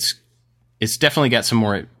I think it's definitely got some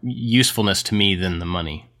more usefulness to me than the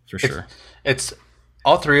money, for sure. It's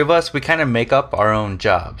all three of us, we kind of make up our own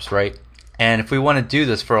jobs, right? And if we want to do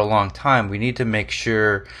this for a long time, we need to make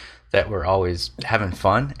sure that we're always having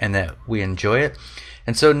fun and that we enjoy it.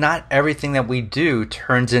 And so not everything that we do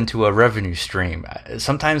turns into a revenue stream.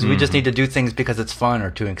 Sometimes we just need to do things because it's fun or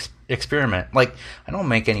to experiment. Like, I don't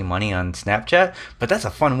make any money on Snapchat, but that's a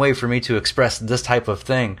fun way for me to express this type of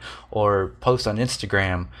thing or post on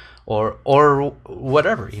Instagram or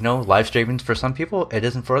whatever. Live streaming for some people, it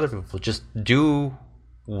isn't for other people. Just do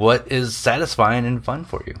what is satisfying and fun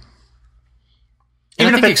for you.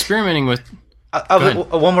 And I think experimenting with...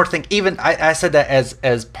 one more thing. Even I said that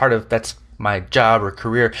as part of that's my job or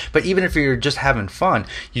career. But even if you're just having fun,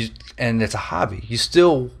 and it's a hobby, you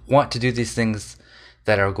still want to do these things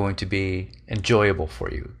that are going to be enjoyable for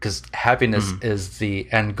you, because happiness is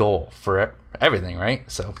the end goal for everything, right?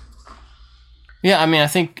 So. Yeah, I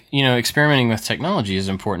think experimenting with technology is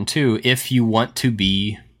important too. If you want to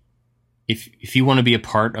be, if you want to be a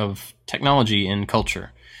part of technology and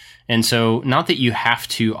culture. And so not that you have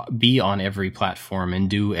to be on every platform and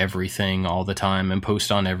do everything all the time and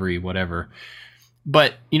post on every whatever.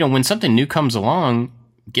 But, when something new comes along,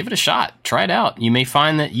 give it a shot. Try it out. You may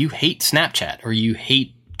find that you hate Snapchat or you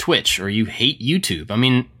hate Twitch or you hate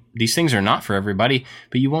YouTube. These things are not for everybody,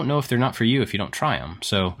 but you won't know if they're not for you if you don't try them.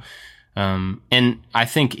 So, and I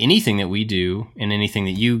think anything that we do and anything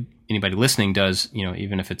that anybody listening does,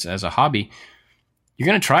 even if it's as a hobby, you're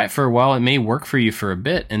going to try it for a while. It may work for you for a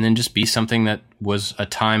bit and then just be something that was a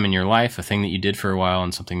time in your life, a thing that you did for a while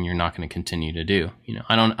and something you're not going to continue to do. You know,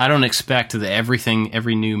 I don't expect that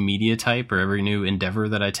every new media type or every new endeavor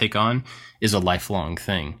that I take on is a lifelong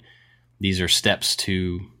thing. These are steps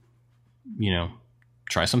to, you know,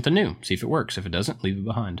 try something new, see if it works. If it doesn't, leave it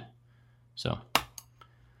behind. So,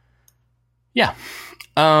 yeah.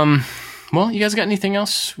 Well, you guys got anything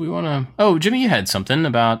else we want to... Oh, Jimmy, you had something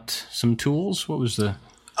about some tools. What was the...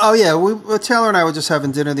 Oh, yeah. Taylor and I were just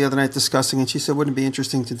having dinner the other night discussing, and she said, wouldn't it be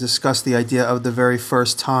interesting to discuss the idea of the very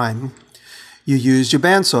first time you used your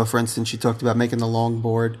bandsaw, for instance. She talked about making the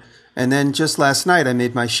longboard. And then just last night, I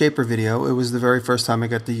made my shaper video. It was the very first time I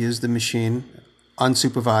got to use the machine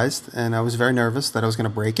unsupervised, and I was very nervous that I was going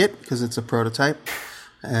to break it because it's a prototype.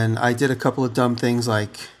 And I did a couple of dumb things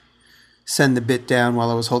like send the bit down while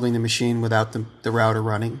I was holding the machine without the router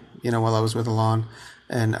running, you know, while I was with Alon.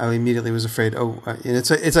 And I immediately was afraid, and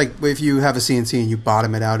it's like if you have a CNC and you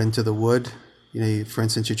bottom it out into the wood, you know, for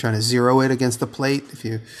instance, you're trying to zero it against the plate,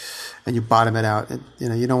 and you bottom it out, you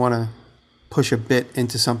know, you don't want to push a bit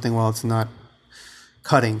into something while it's not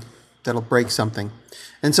cutting. That'll break something.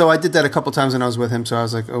 And so I did that a couple times when I was with him. So I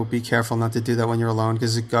was like, oh, be careful not to do that when you're alone,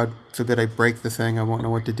 because God forbid I break the thing. I won't know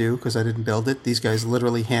what to do because I didn't build it. These guys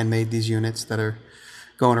literally handmade these units that are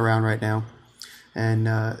going around right now.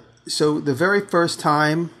 And so the very first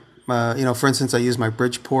time, you know, for instance, I used my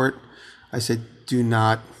Bridgeport. I said, do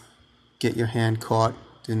not get your hand caught.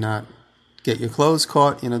 Do not get your clothes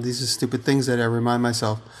caught. You know, these are stupid things that I remind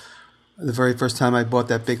myself. The very first time I bought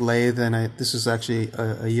that big lathe, and this was actually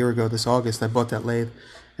a year ago this August, I bought that lathe,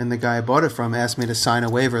 and the guy I bought it from asked me to sign a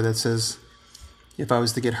waiver that says if I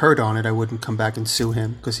was to get hurt on it, I wouldn't come back and sue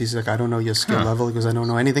him, because he's like, I don't know your skill level. He goes, I don't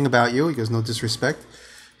know anything about you. He goes, no disrespect.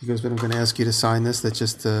 He goes, but I'm going to ask you to sign this that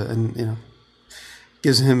just, and you know,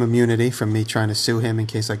 gives him immunity from me trying to sue him in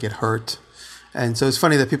case I get hurt. And so it's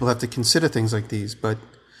funny that people have to consider things like these, but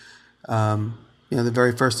you know, the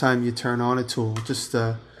very first time you turn on a tool, just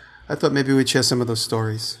I thought maybe we'd share some of those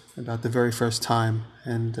stories about the very first time.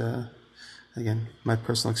 And again, my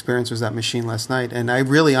personal experience was that machine last night. And I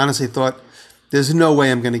really honestly thought there's no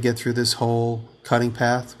way I'm going to get through this whole cutting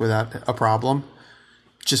path without a problem,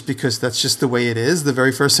 just because that's just the way it is. The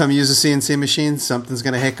very first time you use a CNC machine, something's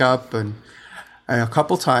going to hiccup. And a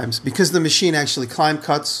couple times, because the machine actually climb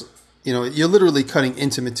cuts, you know, you're literally cutting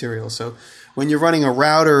into material. So when you're running a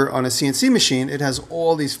router on a CNC machine, it has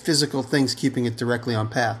all these physical things keeping it directly on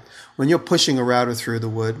path. When you're pushing a router through the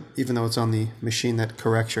wood, even though it's on the machine that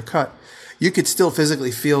corrects your cut, you could still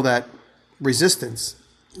physically feel that resistance.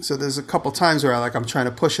 So there's a couple times where I'm trying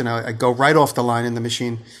to push and I go right off the line and the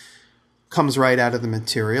machine comes right out of the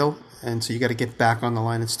material. And so you got to get back on the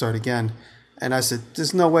line and start again. And I said,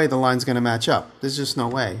 there's no way the line's going to match up. There's just no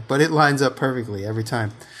way. But it lines up perfectly every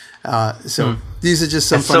time. So these are just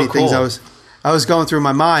some funny things I was going through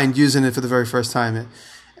my mind using it for the very first time.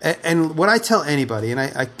 And what I tell anybody, and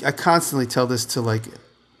I constantly tell this to like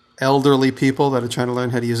elderly people that are trying to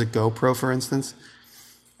learn how to use a GoPro, for instance,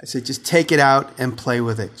 I say, just take it out and play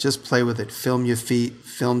with it. Just play with it. Film your feet,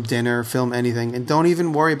 film dinner, film anything. And don't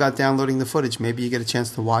even worry about downloading the footage. Maybe you get a chance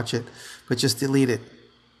to watch it, but just delete it.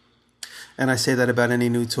 And I say that about any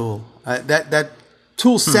new tool. That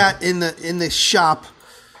tool sat in the shop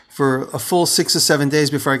for a full 6 or 7 days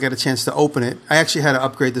before I got a chance to open it. I actually had to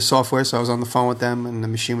upgrade the software, so I was on the phone with them, and the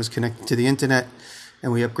machine was connected to the internet,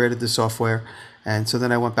 and we upgraded the software. And so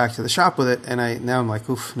then I went back to the shop with it, and now I'm like,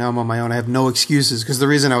 oof, now I'm on my own. I have no excuses, because the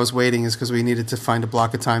reason I was waiting is because we needed to find a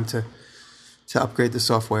block of time to upgrade the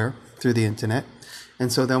software through the internet.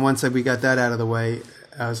 And so then once we got that out of the way,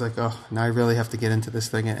 I was like, oh, now I really have to get into this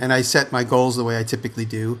thing. And I set my goals the way I typically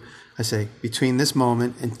do. I say, between this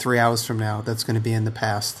moment and 3 hours from now, that's going to be in the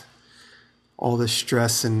past. All the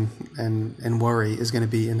stress and worry is going to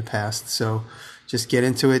be in the past. So just get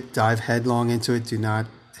into it, dive headlong into it. Do not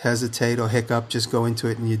hesitate or hiccup. Just go into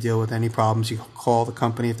it and you deal with any problems. You call the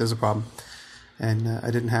company if there's a problem. And I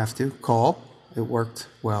didn't have to call. It worked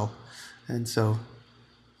well. And so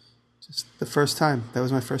just the first time. That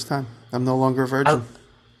was my first time. I'm no longer a virgin.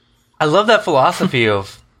 I love that philosophy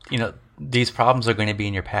of, you know, these problems are going to be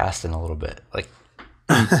in your past in a little bit. Like,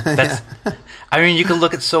 that's, I mean, you can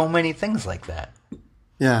look at so many things like that.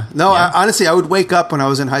 Yeah. No, yeah. Honestly, I would wake up when I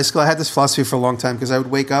was in high school. I had this philosophy for a long time, because I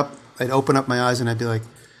would wake up, I'd open up my eyes, and I'd be like,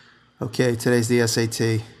 okay, today's the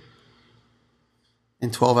SAT.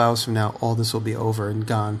 In 12 hours from now, all this will be over and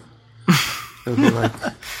gone. It'll be like,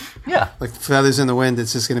 yeah, like feathers in the wind.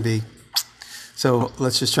 It's just going to be, so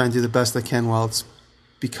let's just try and do the best I can while it's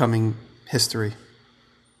becoming history.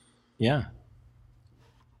 Yeah.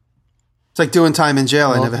 It's like doing time in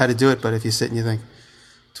jail. I never had to do it, but if you sit and you think,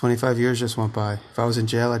 25 years just went by. If I was in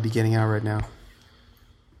jail, I'd be getting out right now.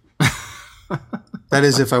 That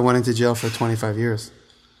is, if I went into jail for 25 years.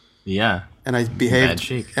 Yeah. And I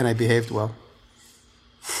behaved well.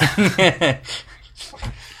 What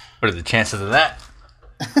are the chances of that?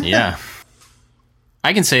 Yeah.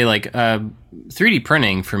 I can say, like, 3D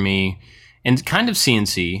printing for me and kind of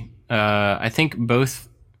CNC, I think both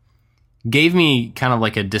gave me kind of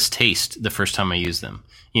like a distaste the first time I used them.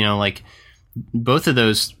 You know, like, both of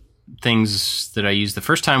those things that I used the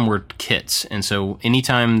first time were kits. And so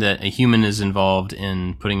anytime that a human is involved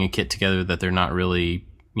in putting a kit together that they're not really,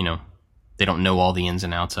 you know, they don't know all the ins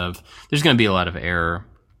and outs of, there's going to be a lot of error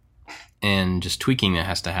and just tweaking that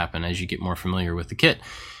has to happen as you get more familiar with the kit.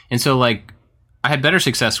 And so, like, I had better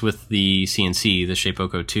success with the CNC, the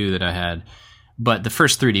Shapeoko 2 that I had, but the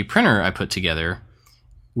first 3D printer I put together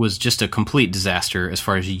was just a complete disaster as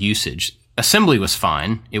far as usage. Assembly was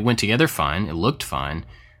fine. It went together fine. It looked fine.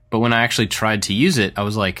 But when I actually tried to use it, I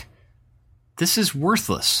was like, this is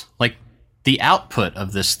worthless. Like, the output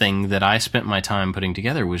of this thing that I spent my time putting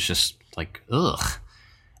together was just like, ugh.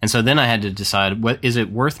 And so then I had to decide, what is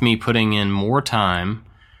it worth me putting in more time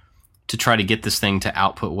to try to get this thing to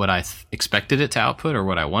output what I expected it to output or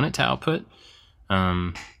what I want it to output?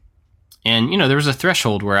 And, you know, there was a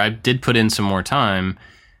threshold where I did put in some more time,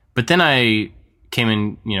 but then I came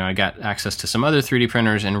in, you know, I got access to some other 3D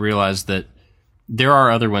printers and realized that there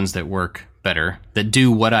are other ones that work better, that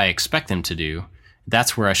do what I expect them to do.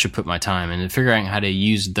 That's where I should put my time, and figuring out how to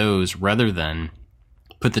use those rather than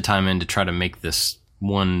put the time in to try to make this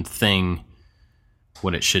one thing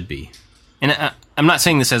what it should be. And I'm not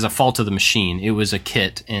saying this as a fault of the machine. It was a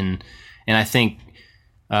kit, and I think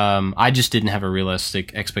I just didn't have a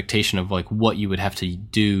realistic expectation of like what you would have to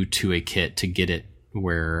do to a kit to get it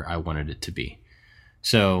where I wanted it to be.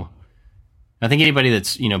 So I think anybody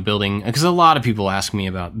that's, you know, building, because a lot of people ask me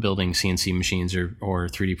about building CNC machines or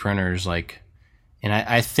 3D printers, like, and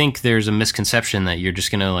I think there's a misconception that you're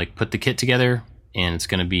just going to like put the kit together and it's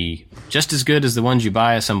going to be just as good as the ones you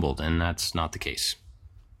buy assembled, and that's not the case.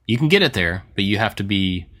 You can get it there, but you have to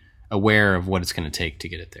be aware of what it's going to take to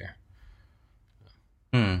get it there.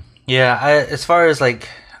 Yeah, as far as like,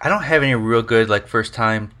 I don't have any real good like first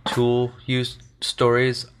time tool use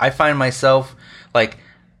stories. I find myself like,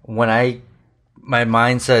 when my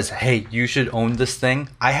mind says, hey, you should own this thing,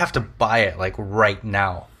 I have to buy it like right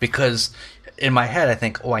now, because in my head I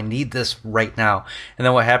think, oh, I need this right now. And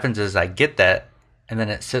then what happens is I get that and then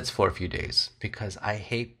it sits for a few days because I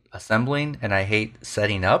hate assembling and I hate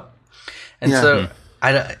setting up. And so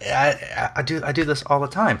I do this all the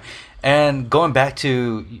time. And going back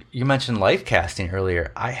to, you mentioned life casting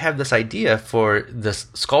earlier, I have this idea for this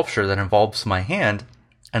sculpture that involves my hand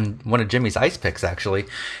and one of Jimmy's ice picks, actually.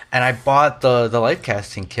 And I bought the life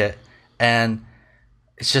casting kit, and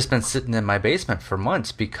it's just been sitting in my basement for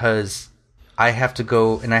months because I have to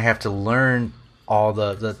go and I have to learn all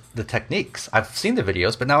the techniques. I've seen the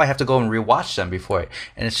videos, but now I have to go and rewatch them before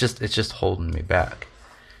and it's just holding me back.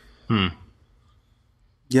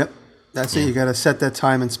 Yep. That's it. You got to set that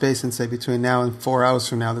time and space and say between now and 4 hours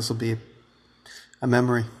from now, this will be a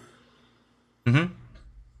memory. Mm-hmm.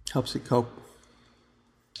 Helps you cope.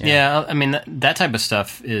 Yeah, I mean, that type of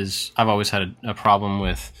stuff is, I've always had a problem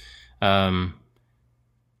with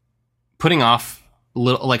putting off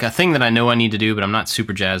like a thing that I know I need to do, but I'm not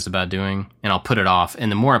super jazzed about doing, and I'll put it off.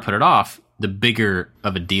 And the more I put it off, the bigger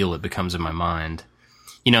of a deal it becomes in my mind.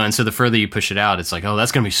 You know, and so the further you push it out, it's like, oh,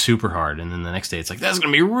 that's going to be super hard. And then the next day, it's like, that's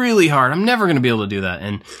going to be really hard. I'm never going to be able to do that.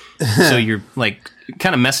 And so you're like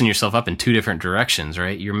kind of messing yourself up in two different directions,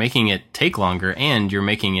 right? You're making it take longer, and you're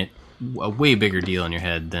making it a way bigger deal in your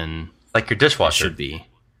head than like your dishwasher should be.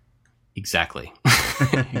 Exactly.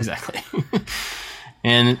 Exactly.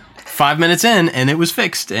 And 5 minutes in, and it was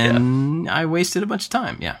fixed, and I wasted a bunch of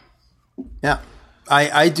time. Yeah. Yeah.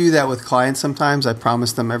 I do that with clients sometimes. I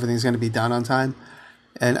promise them everything's going to be done on time.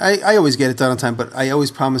 And I always get it done on time, but I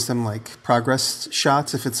always promise them like progress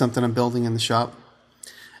shots if it's something I'm building in the shop.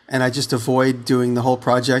 And I just avoid doing the whole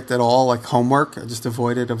project at all, like homework. I just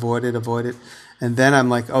avoid it. And then I'm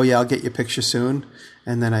like, oh yeah, I'll get you a picture soon.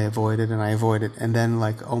 And then I avoid it. And then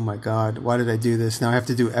like, oh my God, why did I do this? Now I have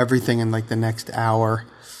to do everything in like the next hour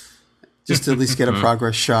just to at least get a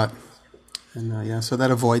progress shot. And so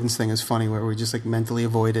that avoidance thing is funny, where we just like mentally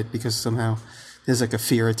avoid it because somehow there's like a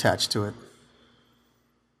fear attached to it.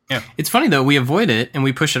 Yeah. It's funny though, we avoid it and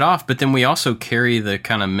we push it off, but then we also carry the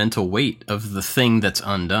kind of mental weight of the thing that's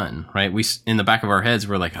undone, right? We, in the back of our heads,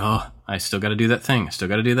 we're like, oh, I still got to do that thing.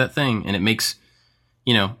 And it makes,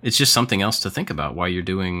 you know, it's just something else to think about while you're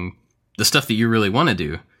doing the stuff that you really want to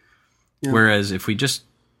do. Yeah. Whereas if we just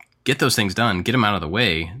get those things done, get them out of the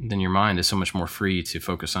way, then your mind is so much more free to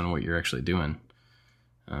focus on what you're actually doing.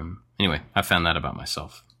 Anyway, I found that about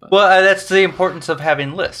myself. But. Well, that's the importance of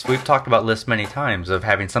having lists. We've talked about lists many times, of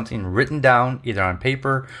having something written down either on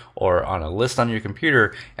paper or on a list on your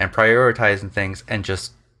computer and prioritizing things and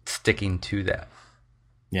just sticking to that.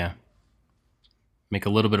 Yeah. Make a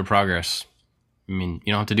little bit of progress. I mean,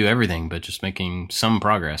 you don't have to do everything, but just making some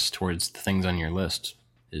progress towards the things on your list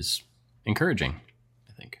is encouraging,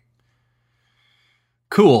 I think.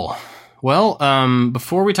 Cool. Well,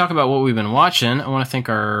 before we talk about what we've been watching, I want to thank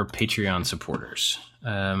our Patreon supporters.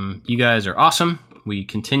 You guys are awesome. We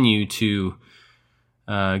continue to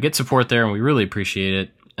get support there, and we really appreciate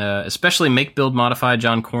it. Especially Make, Build, Modify,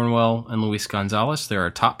 John Cornwell, and Luis Gonzalez. They're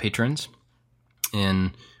our top patrons,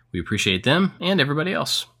 and we appreciate them and everybody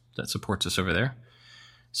else that supports us over there.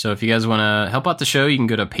 So if you guys want to help out the show, you can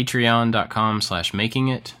go to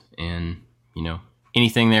patreon.com/makingit, and,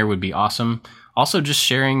 anything there would be awesome. Also, just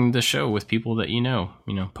sharing the show with people that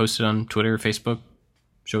post it on Twitter, Facebook,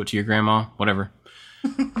 show it to your grandma, whatever.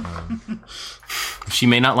 She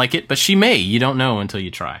may not like it, but she may. You don't know until you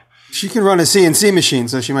try. She can run a CNC machine,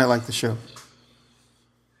 so she might like the show.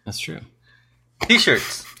 That's true.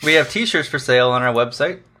 T-shirts. We have T-shirts for sale on our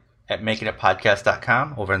website at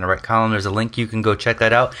makingitpodcast.com. Over in the right column, there's a link. You can go check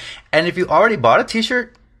that out. And if you already bought a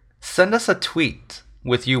T-shirt, send us a tweet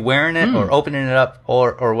with you wearing it or opening it up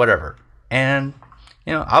or whatever. And,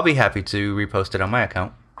 I'll be happy to repost it on my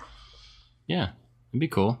account. Yeah, it'd be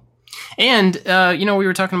cool. And, we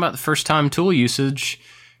were talking about the first-time tool usage.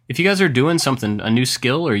 If you guys are doing something, a new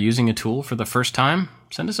skill or using a tool for the first time,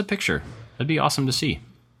 send us a picture. That'd be awesome to see.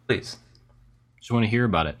 Please. Just want to hear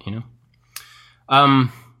about it, What have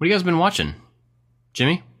you guys been watching?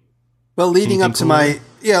 Jimmy? Well, leading up to my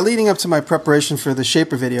preparation for the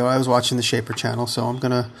Shaper video, I was watching the Shaper channel, so I'm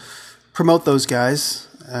going to promote those guys.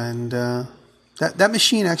 And that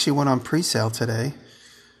machine actually went on pre-sale today.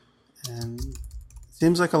 And it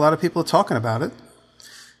seems like a lot of people are talking about it.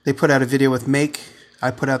 They put out a video with Make.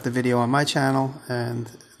 I put out the video on my channel, and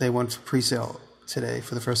they went for pre-sale today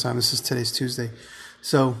for the first time. Today's Tuesday.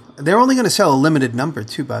 So they're only going to sell a limited number,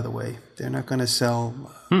 too, by the way. They're not going to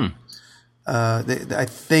sell... I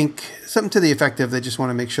think something to the effect of they just want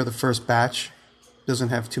to make sure the first batch doesn't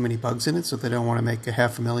have too many bugs in it, so they don't want to make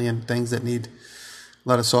 500,000 things that need a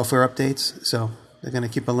lot of software updates. So they're going to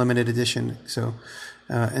keep a limited edition. So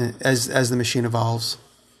as the machine evolves,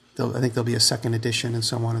 I think there'll be a second edition and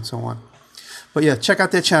so on and so on. But yeah, check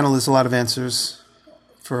out their channel. There's a lot of answers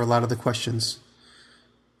for a lot of the questions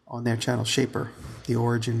on their channel, Shaper, the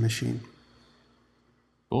origin machine.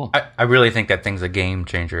 Cool. I really think that thing's a game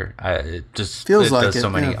changer. It does so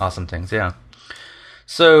many awesome things. Yeah.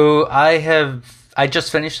 So I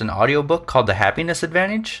just finished an audiobook called The Happiness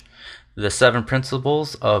Advantage: The 7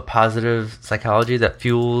 Principles of Positive Psychology That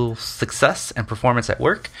Fuel Success and Performance at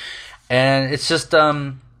Work. And it's just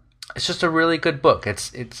a really good book.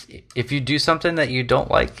 It's if you do something that you don't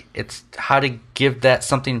like, it's how to give that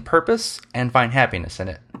something purpose and find happiness in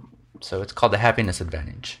it. So it's called The Happiness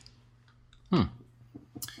Advantage.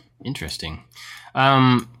 Interesting.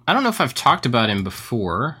 I don't know if I've talked about him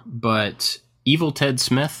before, but Evil Ted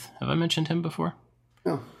Smith. Have I mentioned him before?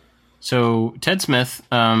 No. So Ted Smith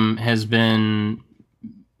has been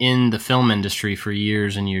in the film industry for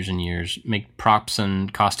years and years and years, make props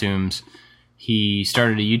and costumes. He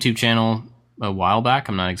started a YouTube channel a while back.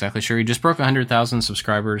 I'm not exactly sure. He just broke 100,000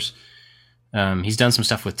 subscribers. He's done some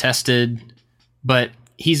stuff with Tested, but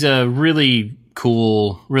he's a really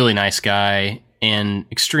cool, really nice guy and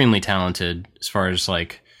extremely talented as far as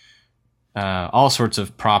all sorts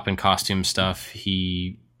of prop and costume stuff.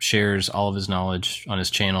 He shares all of his knowledge on his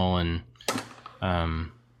channel, and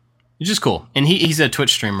it's just cool. And he's a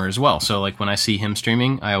Twitch streamer as well. So when I see him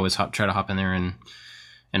streaming, I always try to hop in there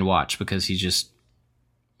and watch, because he's just,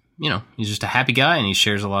 he's just a happy guy, and he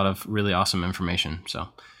shares a lot of really awesome information. So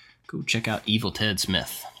go check out Evil Ted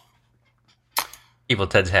Smith. Evil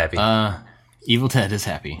Ted's happy. Evil Ted is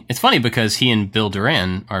happy. It's funny because he and Bill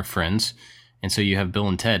Duran are friends, and so you have Bill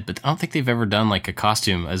and Ted, but I don't think they've ever done a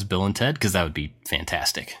costume as Bill and Ted, because that would be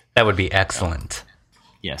fantastic. That would be excellent.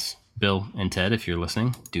 Yes. Bill and Ted, if you're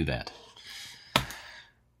listening, do that.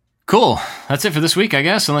 Cool. That's it for this week, I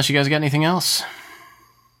guess, unless you guys got anything else.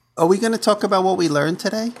 Are we going to talk about what we learned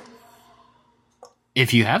today?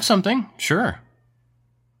 If you have something, sure.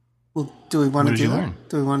 Well, do we want to do that?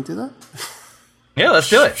 Do we want to do that? Yeah, let's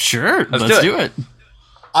do it. Sure, let's do it.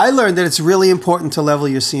 I learned that it's really important to level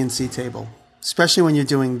your CNC table, especially when you're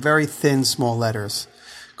doing very thin, small letters.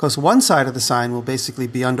 Because one side of the sign will basically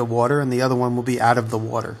be underwater and the other one will be out of the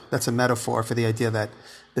water. That's a metaphor for the idea that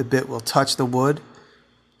the bit will touch the wood,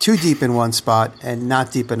 too deep in one spot and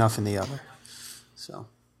not deep enough in the other. So,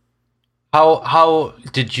 how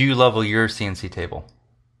did you level your CNC table?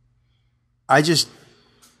 I just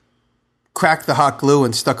cracked the hot glue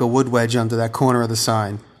and stuck a wood wedge under that corner of the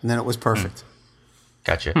sign, and then it was perfect.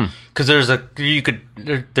 Gotcha. Because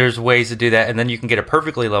there's ways to do that, and then you can get a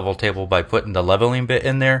perfectly level table by putting the leveling bit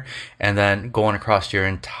in there, and then going across your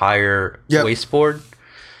entire wasteboard.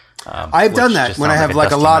 I've done that when I have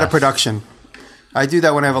like a lot of production. I do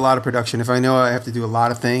that when I have a lot of production. If I know I have to do a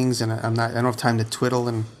lot of things and I don't have time to twiddle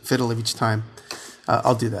and fiddle each time,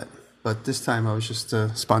 I'll do that. But this time I was just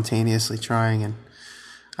spontaneously trying, and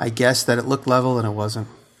I guessed that it looked level and it wasn't.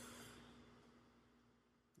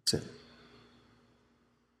 That's it.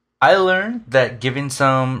 I learned that giving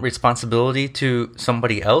some responsibility to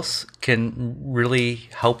somebody else can really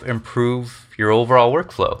help improve your overall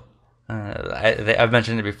workflow. I've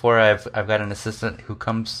mentioned it before. I've got an assistant who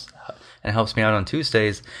comes and helps me out on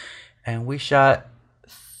Tuesdays, and we shot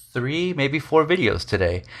 3, maybe 4 videos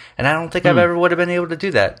today, and I don't think I've ever would have been able to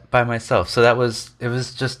do that by myself. So it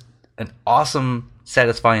was just an awesome,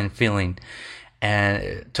 satisfying feeling, and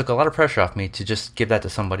it took a lot of pressure off me to just give that to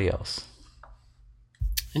somebody else.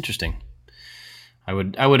 Interesting. I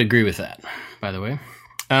would agree with that, by the way.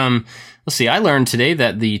 Let's see. I learned today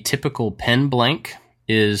that the typical pen blank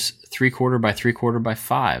is 3/4 by 3/4 by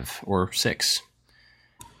 5 or 6.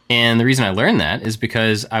 And the reason I learned that is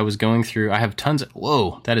because I was going through, I have tons of,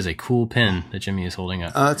 whoa, that is a cool pen that Jimmy is holding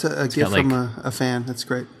up. It's a gift from a fan. That's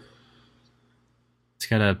great. It's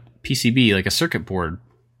got a PCB, like a circuit board.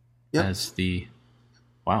 Yep. As the,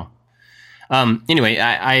 wow. Anyway,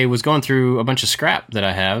 I was going through a bunch of scrap that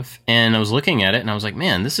I have, and I was looking at it, and I was like,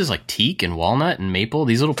 man, this is like teak and walnut and maple,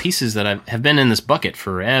 these little pieces that have been in this bucket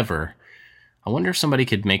forever. I wonder if somebody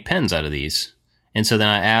could make pens out of these. And so then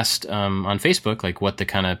I asked on Facebook, like, what the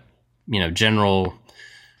kind of, general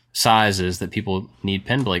size is that people need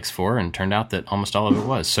pen blanks for, and turned out that almost all of it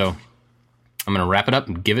was. So I'm going to wrap it up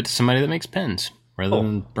and give it to somebody that makes pens, rather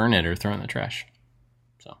than burn it or throw it in the trash.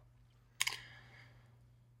 So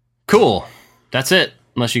cool. That's it.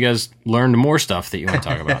 Unless you guys learned more stuff that you want to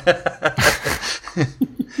talk about.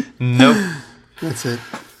 Nope. That's it.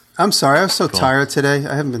 I'm sorry. I was so tired today.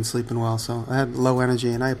 I haven't been sleeping well, so I had low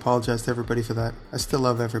energy, and I apologize to everybody for that. I still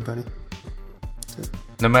love everybody.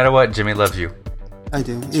 No matter what, Jimmy loves you. I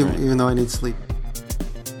do, even though I need sleep.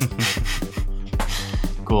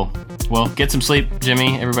 Cool. Well, get some sleep,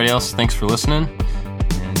 Jimmy. Everybody else, thanks for listening,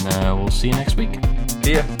 and we'll see you next week.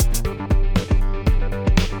 See ya.